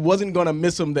looked like he wasn't going to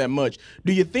miss him that much.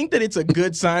 Do you think that it's a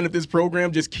good sign if this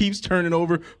program just keeps turning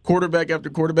over quarterback after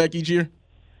quarterback each year?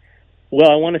 Well,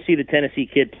 I want to see the Tennessee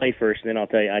kid play first, and then I'll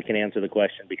tell you I can answer the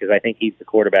question, because I think he's the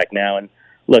quarterback now. And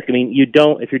look, I mean,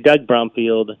 if you're Doug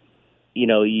Brumfield,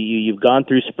 you've gone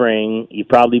through spring, you've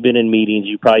probably been in meetings,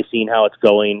 you've probably seen how it's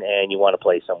going, and you want to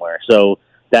play somewhere. So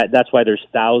that's why there's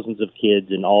thousands of kids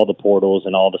in all the portals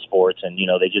and all the sports, and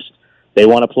they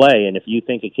want to play. And if you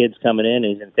think a kid's coming in and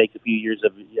he's going to take a few years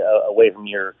away from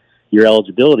your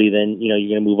eligibility, then you're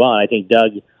going to move on. I think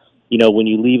Doug, when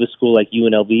you leave a school like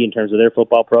UNLV in terms of their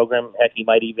football program, heck, you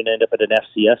might even end up at an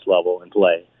FCS level and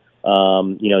play.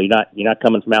 You're not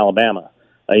coming from Alabama.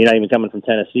 You're not even coming from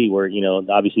Tennessee, where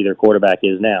obviously their quarterback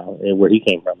is now, where he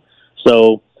came from.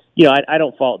 So I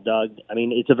don't fault Doug. I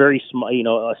mean, it's a very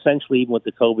small. Essentially, even with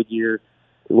the COVID year,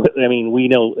 I mean, we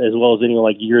know as well as anyone,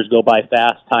 like, years go by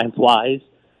fast, time flies.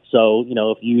 So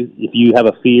if you have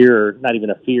a fear, or not even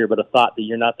a fear, but a thought that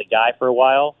you're not the guy for a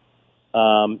while,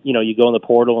 you go in the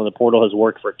portal, and the portal has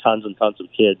worked for tons and tons of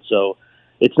kids. So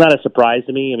it's not a surprise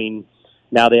to me. I mean,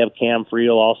 now they have Cam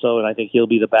Friel also, and I think he'll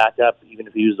be the backup, even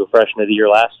if he was the freshman of the year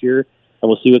last year. And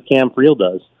we'll see what Cam Friel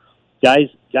does. Guys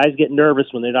get nervous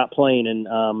when they're not playing, and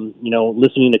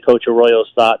listening to Coach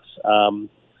Arroyo's thoughts,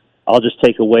 I'll just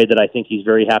take away that I think he's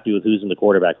very happy with who's in the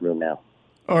quarterback room now.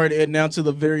 All right, Ed, now to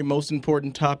the very most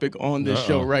important topic on this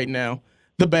show right now.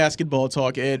 The basketball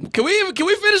talk, Ed. Can we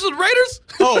finish with the Raiders?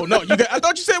 Oh, no. I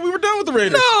thought you said we were done with the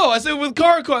Raiders. No, I said with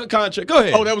Carr contract. Go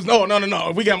ahead. Oh, that was no.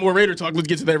 If we got more Raider talk, let's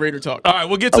get to that Raider talk. All right,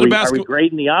 we'll get to the basketball. Are we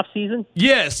grading the offseason?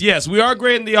 Yes, we are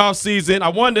grading the offseason. I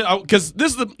wanted because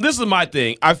this is my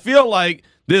thing. I feel like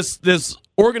this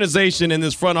organization and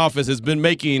this front office has been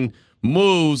making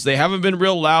moves. They haven't been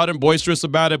real loud and boisterous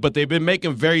about it, but they've been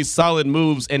making very solid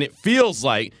moves, and it feels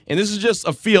like, and this is just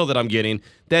a feel that I'm getting,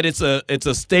 that it's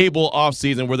a stable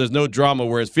offseason where there's no drama,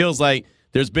 where it feels like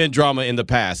there's been drama in the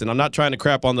past. And I'm not trying to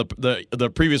crap on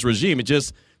the previous regime. It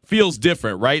just feels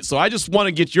different, right? So I just want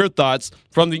to get your thoughts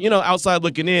from the outside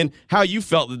looking in, how you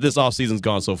felt that this offseason's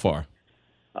gone so far.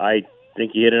 I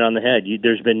think you hit it on the head.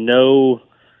 There's been no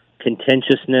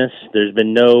contentiousness. There's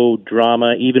been no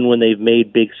drama. Even when they've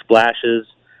made big splashes,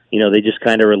 they just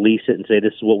kind of release it and say,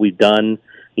 this is what we've done.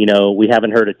 We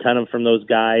haven't heard a ton from those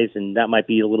guys, and that might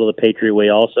be a little the Patriot way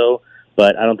also,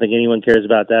 but I don't think anyone cares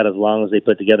about that as long as they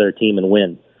put together a team and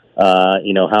win.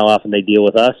 How often they deal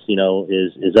with us,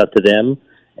 is up to them.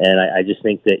 And I just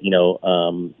think that,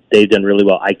 they've done really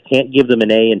well. I can't give them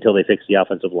an A until they fix the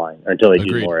offensive line, or until they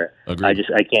do more. Agreed.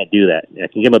 I can't do that. I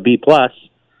can give them a B+,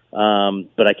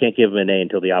 but I can't give them an A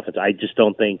until the offense. I just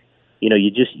don't think,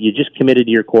 you just committed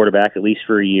to your quarterback, at least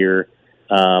for a year.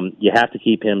 You have to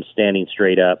keep him standing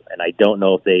straight up, and I don't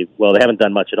know if they haven't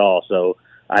done much at all, so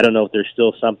I don't know if there's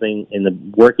still something in the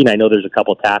working. I know there's a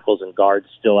couple tackles and guards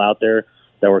still out there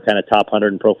that were kind of top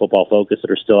 100 in Pro Football Focus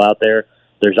that are still out there.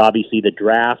 There's obviously the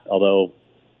draft, although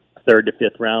third to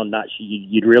fifth round,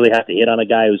 you'd really have to hit on a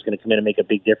guy who's going to come in and make a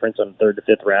big difference on the third to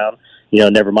fifth round.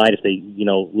 Never mind if they,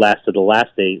 last to the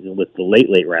last day with the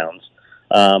late rounds.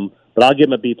 But I'll give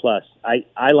them a B+.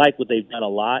 I like what they've done a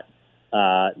lot.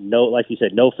 No, like you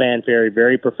said, no fanfare,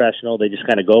 very professional. They just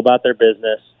kind of go about their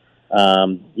business.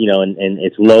 And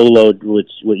it's low, which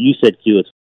what you said, Q, it's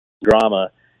drama,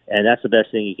 and that's the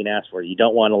best thing you can ask for. You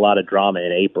don't want a lot of drama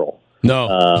in April.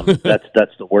 No.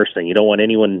 That's the worst thing. You don't want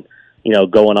anyone,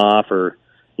 going off or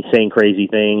saying crazy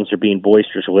things or being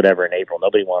boisterous or whatever in April.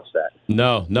 Nobody wants that.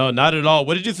 No, not at all.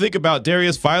 What did you think about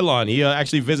Darius Philon? He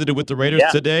actually visited with the Raiders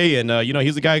today, and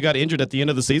he's the guy who got injured at the end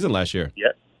of the season last year.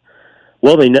 Yeah.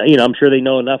 Well, they know, I'm sure they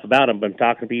know enough about him. I'm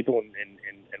talking to people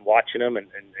and watching him, and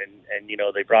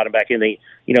they brought him back in. They,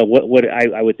 what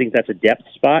I would think that's a depth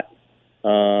spot.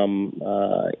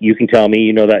 You can tell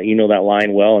me, that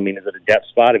line well. I mean, is it a depth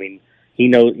spot? I mean, he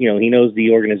knows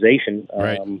the organization.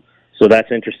 Right. So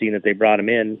that's interesting that they brought him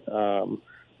in.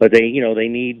 But they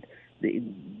need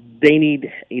they need,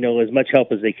 as much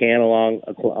help as they can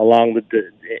along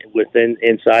with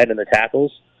inside and the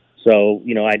tackles. So,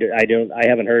 I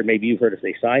haven't heard, maybe you've heard if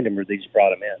they signed him or they just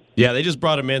brought him in. Yeah, they just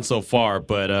brought him in so far.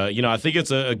 But, I think it's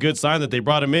a good sign that they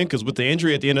brought him in because with the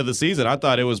injury at the end of the season, I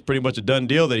thought it was pretty much a done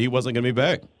deal that he wasn't going to be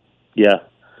back. Yeah.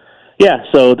 Yeah,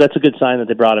 so that's a good sign that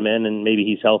they brought him in, and maybe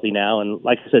he's healthy now. And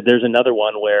like I said, there's another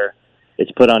one where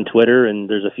it's put on Twitter, and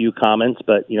there's a few comments,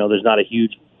 but, there's not a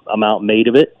huge amount made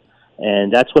of it.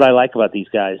 And that's what I like about these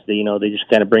guys. They just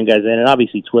kind of bring guys in, and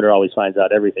obviously Twitter always finds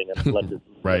out everything and lets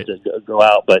it go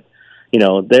out. But,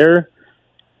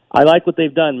 I like what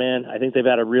they've done, man. I think they've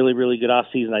had a really, really good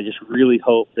offseason. I just really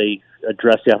hope they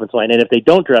address the offensive line. And if they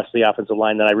don't address the offensive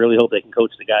line, then I really hope they can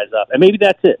coach the guys up. And maybe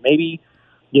that's it. Maybe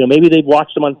they've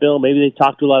watched them on film. Maybe they've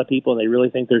talked to a lot of people, and they really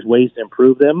think there's ways to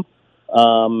improve them.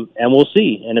 And we'll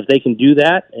see. And if they can do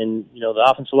that and, the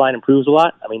offensive line improves a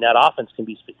lot, that offense can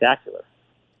be spectacular.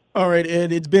 All right,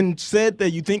 Ed, it's been said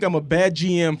that you think I'm a bad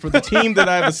GM for the team that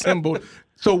I've assembled.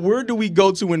 So where do we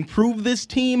go to improve this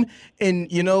team?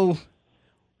 And,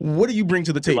 what do you bring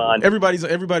to the table?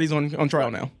 Everybody's on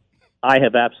trial now. I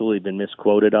have absolutely been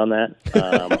misquoted on that.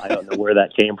 I don't know where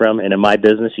that came from. And in my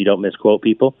business, you don't misquote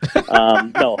people.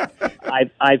 No,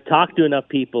 I've talked to enough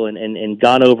people and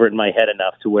gone over it in my head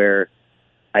enough to where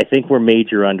I think we're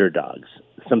major underdogs.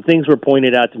 Some things were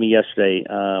pointed out to me yesterday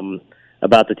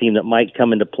about the team that might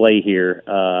come into play here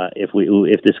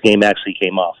if this game actually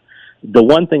came off. The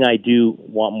one thing I do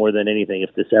want more than anything,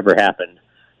 if this ever happened,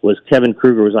 was Kevin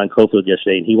Kruger was on Cofield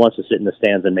yesterday, and he wants to sit in the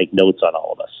stands and make notes on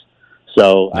all of us.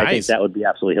 So nice. I think that would be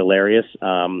absolutely hilarious.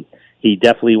 He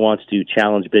definitely wants to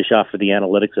challenge Bischoff for the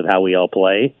analytics of how we all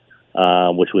play,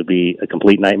 which would be a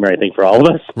complete nightmare, I think, for all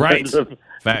of us. Right. In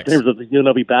terms of the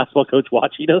UNLV basketball coach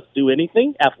watching us do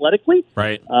anything athletically.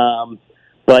 Right.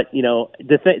 But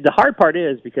the hard part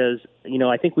is because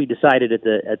I think we decided at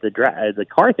the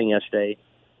car thing yesterday,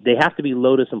 they have to be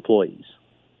Lotus employees.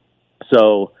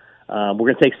 So we're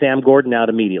going to take Sam Gordon out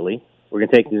immediately. We're going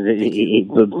to take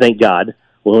thank God.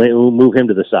 We'll move him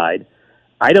to the side.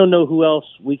 I don't know who else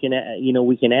we can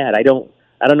add. I don't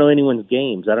know anyone's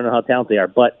games. I don't know how talented they are.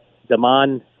 But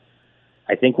Damon,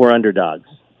 I think we're underdogs.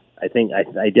 I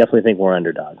definitely think we're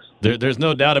underdogs. There's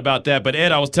no doubt about that. But,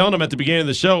 Ed, I was telling him at the beginning of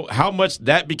the show how much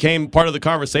that became part of the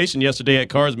conversation yesterday at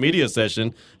Carr's media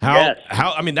session. How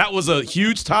that was a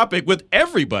huge topic with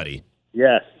everybody.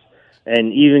 Yes.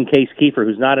 And even Case Kiefer,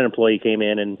 who's not an employee, came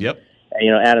in and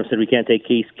Adam said we can't take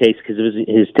Case because of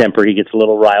his temper. He gets a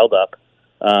little riled up.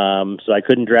 So I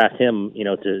couldn't draft him,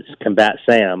 to combat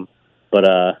Sam.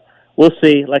 But we'll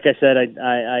see. Like I said,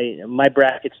 I my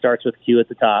bracket starts with Q at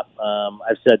the top.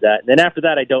 I've said that. Then after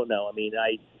that, I don't know.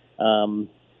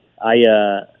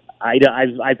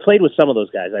 I played with some of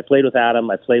those guys. I played with Adam.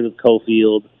 I played with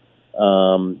Cofield.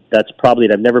 That's probably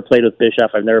it. I've never played with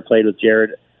Bischoff. I've never played with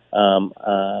Jared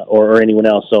or anyone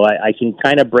else. So I can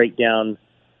kind of break down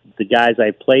the guys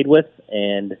I played with,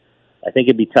 and I think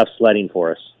it'd be tough sledding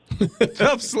for us.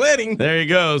 Tough sledding. There he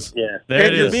goes. Yeah.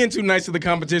 You're being too nice to the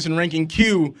competition, ranking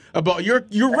Q about your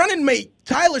running mate.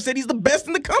 Tyler said he's the best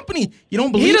in the company. You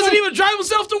don't believe he doesn't him? even drive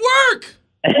himself to work.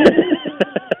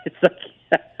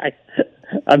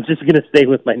 I'm just going to stay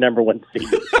with my number one seed.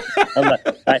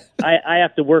 I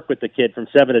have to work with the kid from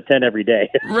 7 to 10 every day.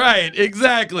 Right,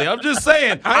 exactly. I'm just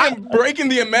saying. I'm breaking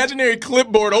the imaginary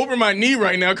clipboard over my knee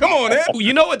right now. Come on, Ed.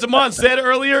 You know what Damon said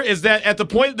earlier is that at the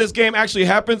point this game actually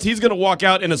happens, he's going to walk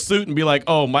out in a suit and be like,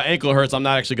 oh, my ankle hurts. I'm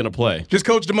not actually going to play. Just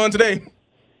coach Damon today.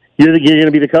 You're going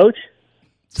to be the coach?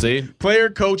 See? Player,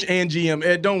 coach, and GM.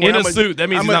 Ed, don't worry. In a suit. That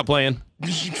means he's not playing.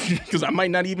 Because I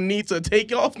might not even need to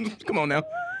take off. Come on now.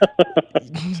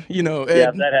 Ed. Yeah,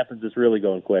 if that happens, it's really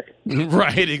going quick.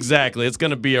 Right, exactly. It's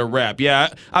going to be a wrap.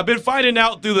 Yeah, I've been finding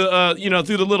out through the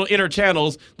through the little inner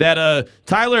channels that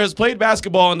Tyler has played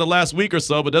basketball in the last week or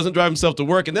so, but doesn't drive himself to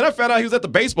work. And then I found out he was at the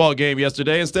baseball game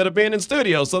yesterday instead of being in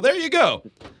studio. So there you go.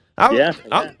 That's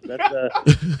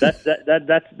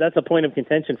a point of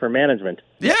contention for management.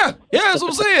 Yeah, that's what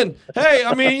I'm saying. Hey,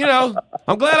 I'm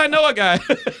glad I know a guy.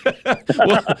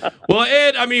 well,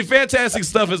 Ed, fantastic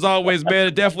stuff as always, man. I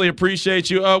definitely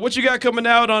appreciate you. What you got coming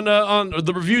out on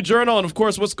the Review Journal, and of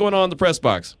course, what's going on in the press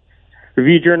box?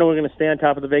 Review Journal, we're going to stay on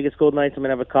top of the Vegas Golden Knights. I'm going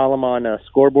to have a column on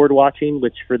scoreboard watching,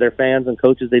 which for their fans and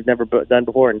coaches they've never done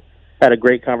before, and had a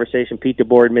great conversation. Pete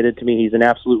DeBoer admitted to me he's an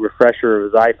absolute refresher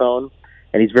of his iPhone.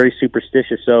 And he's very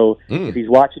superstitious, so if he's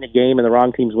watching a game and the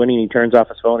wrong team's winning, he turns off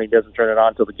his phone. He doesn't turn it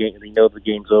on until he knows the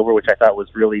game's over, which I thought was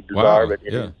really bizarre.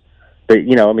 Wow. But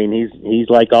he's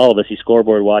like all of us. He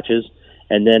scoreboard watches,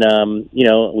 And then,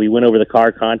 we went over the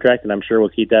Carr contract, and I'm sure we'll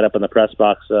keep that up in the press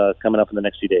box coming up in the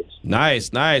next few days.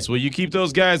 Nice. Well, you keep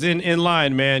those guys in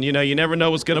line, man. You never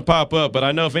know what's going to pop up. But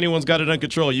I know if anyone's got it under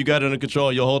control, you got it under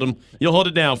control. You'll hold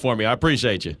it down for me. I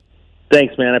appreciate you.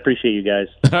 Thanks, man. I appreciate you guys.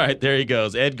 All right, there he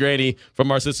goes. Ed Graney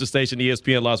from our sister station,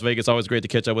 ESPN Las Vegas. Always great to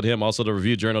catch up with him. Also, the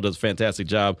Review Journal does a fantastic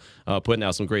job putting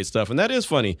out some great stuff. And that is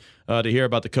funny to hear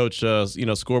about the coach,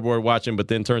 scoreboard watching, but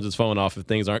then turns his phone off if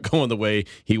things aren't going the way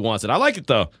he wants it. I like it,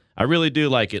 though. I really do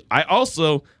like it. I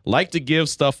also like to give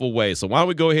stuff away. So why don't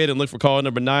we go ahead and look for caller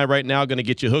number 9 right now. Going to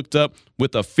get you hooked up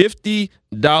with a $50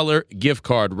 gift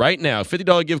card right now.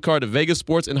 $50 gift card to Vegas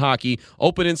Sports and Hockey,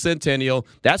 open in Centennial.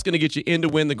 That's going to get you in to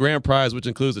win the grand prize, which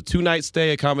includes a 2-night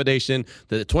stay accommodation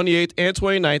the 28th and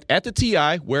 29th at the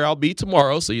TI, where I'll be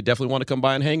tomorrow. So you definitely want to come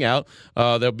by and hang out.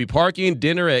 There'll be parking,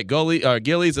 dinner at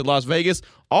Gillies at Las Vegas.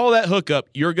 All that hookup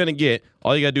you're going to get.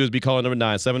 All you got to do is be calling number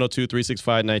 9,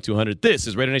 702-365-9200. This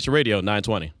is Raider Nation Radio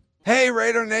 920. Hey,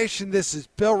 Raider Nation, this is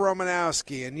Bill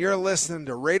Romanowski, and you're listening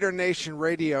to Raider Nation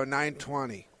Radio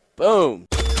 920. Boom.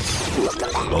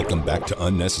 Welcome back to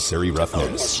Unnecessary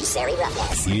Roughness.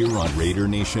 Here on Raider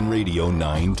Nation Radio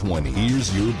 920.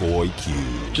 Here's your boy Q.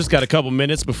 Just got a couple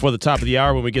minutes before the top of the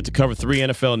hour when we get to cover 3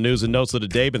 NFL news and notes of the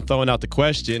day. Been throwing out the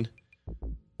question,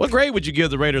 what grade would you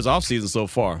give the Raiders offseason so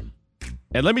far?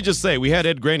 And let me just say, we had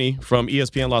Ed Graney from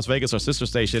ESPN Las Vegas, our sister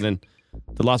station, and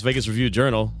the Las Vegas Review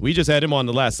Journal. We just had him on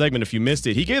the last segment if you missed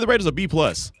it. He gave the Raiders a B+.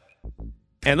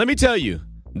 And let me tell you,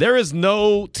 there is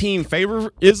no team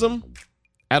favoritism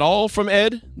at all from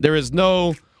Ed. There is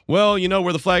no,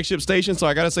 we're the flagship station, so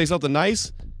I got to say something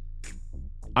nice.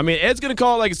 I mean, Ed's going to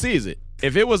call it like he sees it.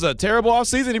 If it was a terrible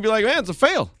offseason, he'd be like, man, it's a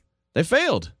fail. They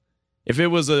failed. If it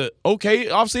was a okay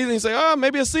offseason, he'd say,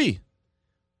 maybe a C.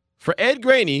 For Ed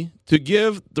Graney to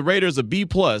give the Raiders a B+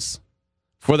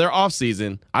 for their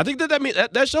offseason, I think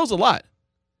that shows a lot.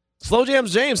 Slow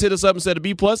Jams James hit us up and said a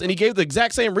B+, and he gave the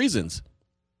exact same reasons.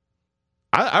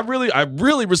 I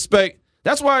really respect.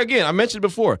 That's why, again, I mentioned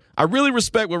before, I really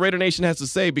respect what Raider Nation has to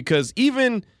say, because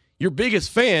even your biggest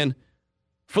fan,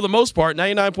 for the most part,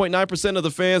 99.9% of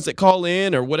the fans that call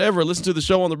in or whatever, listen to the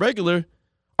show on the regular,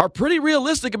 are pretty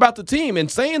realistic about the team. And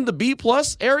saying the B+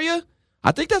 area,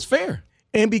 I think that's fair.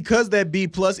 And because that B+,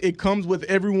 it comes with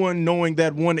everyone knowing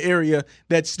that one area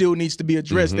that still needs to be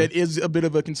addressed, that is a bit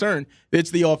of a concern.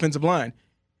 It's the offensive line.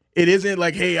 It isn't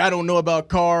like, hey, I don't know about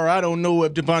Carr. I don't know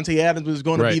if Devontae Adams was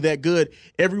going to be that good.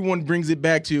 Everyone brings it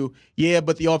back to,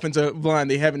 but the offensive line,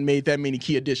 they haven't made that many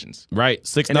key additions. Right.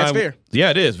 6'9", and that's fair.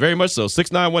 Yeah, it is. Very much so.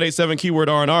 6'9", 187, keyword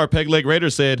R&R. Peg Leg Raider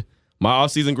said, my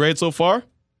offseason grade so far,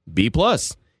 B+.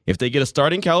 If they get a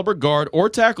starting caliber guard or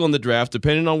tackle in the draft,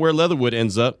 depending on where Leatherwood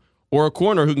ends up, or a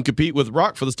corner who can compete with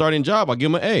Rock for the starting job, I'll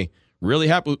give them an A. Really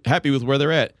happy with where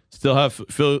they're at. Still have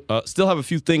a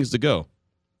few things to go.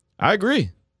 I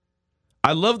agree.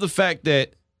 I love the fact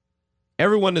that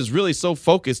everyone is really so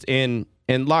focused and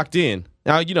locked in.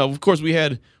 Now, of course, we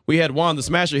had Juan the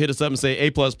Smasher hit us up and say A++,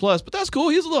 but that's cool.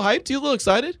 He's a little hyped. He's a little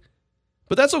excited.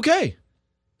 But that's okay.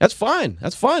 That's fine.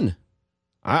 That's fun.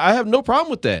 I have no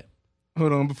problem with that.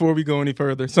 Hold on. Before we go any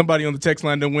further, somebody on the text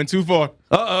line done went too far.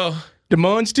 Uh-oh.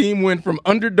 DeMond's team went from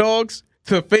underdogs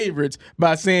to favorites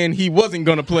by saying he wasn't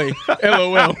going to play.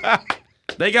 LOL.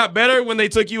 They got better when they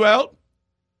took you out?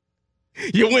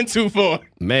 You went too far.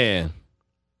 Man,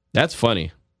 that's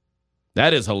funny.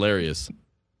 That is hilarious.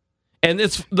 And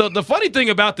it's the funny thing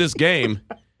about this game,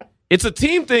 it's a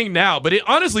team thing now, but it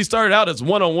honestly started out as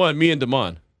one-on-one, me and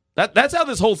DeMond. That's how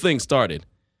this whole thing started.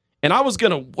 And I was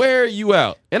going to wear you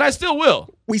out. And I still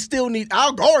will.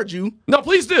 I'll guard you. No,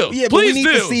 please do. Yeah, please but we need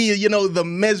to see, the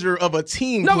measure of a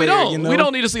team player. We don't. We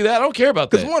don't need to see that. I don't care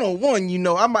about that. Because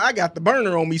one-on-one, I got the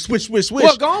burner on me, swish.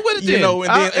 Well, go on with it then. And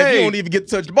then if you don't even get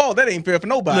to touch the ball, that ain't fair for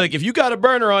nobody. Look, if you got a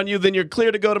burner on you, then you're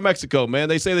clear to go to Mexico, man.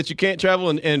 They say that you can't travel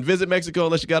and visit Mexico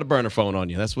unless you got a burner phone on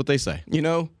you. That's what they say.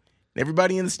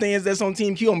 Everybody in the stands that's on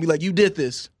Team Q going to be like, you did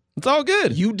this. It's all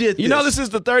good. You did this. This is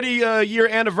the 30-year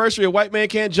anniversary of White Man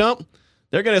Can't Jump.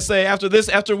 They're going to say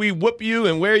after we whoop you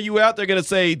and wear you out, they're going to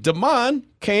say, DeMond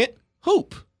can't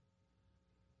hoop.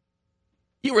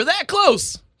 You were that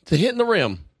close to hitting the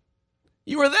rim.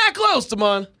 You were that close,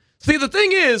 DeMond. See, the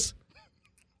thing is,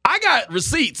 I got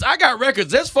receipts. I got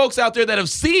records. There's folks out there that have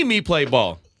seen me play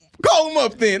ball. Call them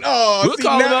up then. Oh, we'll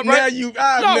call them up, right?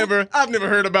 I've never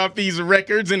heard about these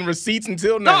records and receipts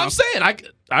until now. No, I'm saying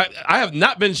I have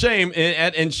not been shamed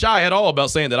and shy at all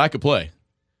about saying that I could play.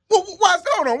 Well,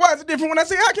 why is it different when I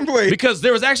say I can play? Because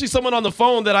there was actually someone on the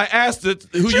phone that I asked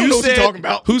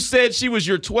who said she was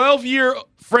your 12-year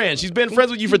friend. She's been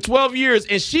friends with you for 12 years,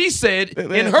 and she said,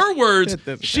 in her words,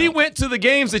 she went to the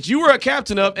games that you were a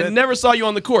captain of and never saw you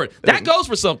on the court. That goes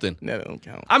for something. That don't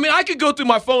count. I mean, I could go through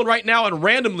my phone right now and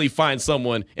randomly find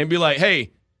someone and be like,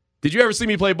 hey, did you ever see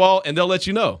me play ball? And they'll let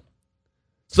you know.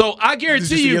 So I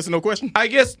guarantee you. Yes or no question? I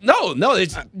guess no.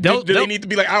 Do they need to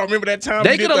be like, I remember that time?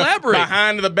 They can elaborate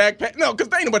behind the backpack. No,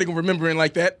 because ain't nobody gonna remember it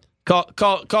like that.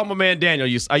 Call my man Daniel.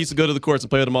 I used to go to the courts and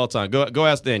play with him all the time. Go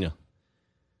ask Daniel.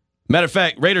 Matter of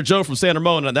fact, Raider Joe from San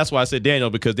Ramon, and that's why I said Daniel,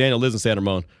 because Daniel lives in San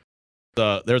Ramon.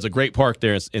 There's a great park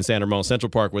there in San Ramon, Central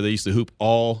Park, where they used to hoop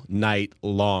all night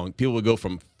long. People would go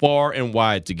from far and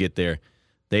wide to get there.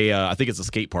 I think it's a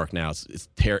skate park now. It's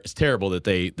terrible that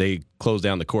they closed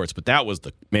down the courts, but that was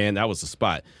the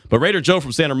spot. But Raider Joe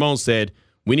from San Ramon said,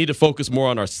 we need to focus more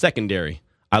on our secondary.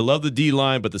 I love the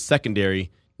D-line, but the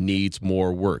secondary needs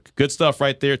more work. Good stuff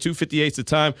right there. 2:58 the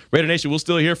time. Raider Nation, we'll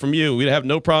still hear from you. We have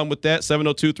no problem with that.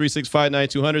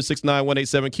 702-365-9200,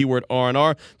 69187, keyword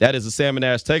R&R. That is the Salmon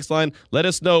Ash text line. Let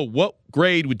us know, what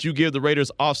grade would you give the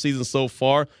Raiders offseason so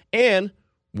far, and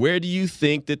where do you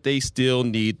think that they still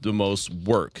need the most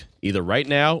work, either right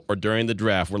now or during the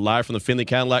draft? We're live from the Finley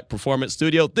Cadillac Performance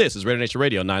Studio. This is Raider Nation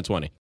Radio 920.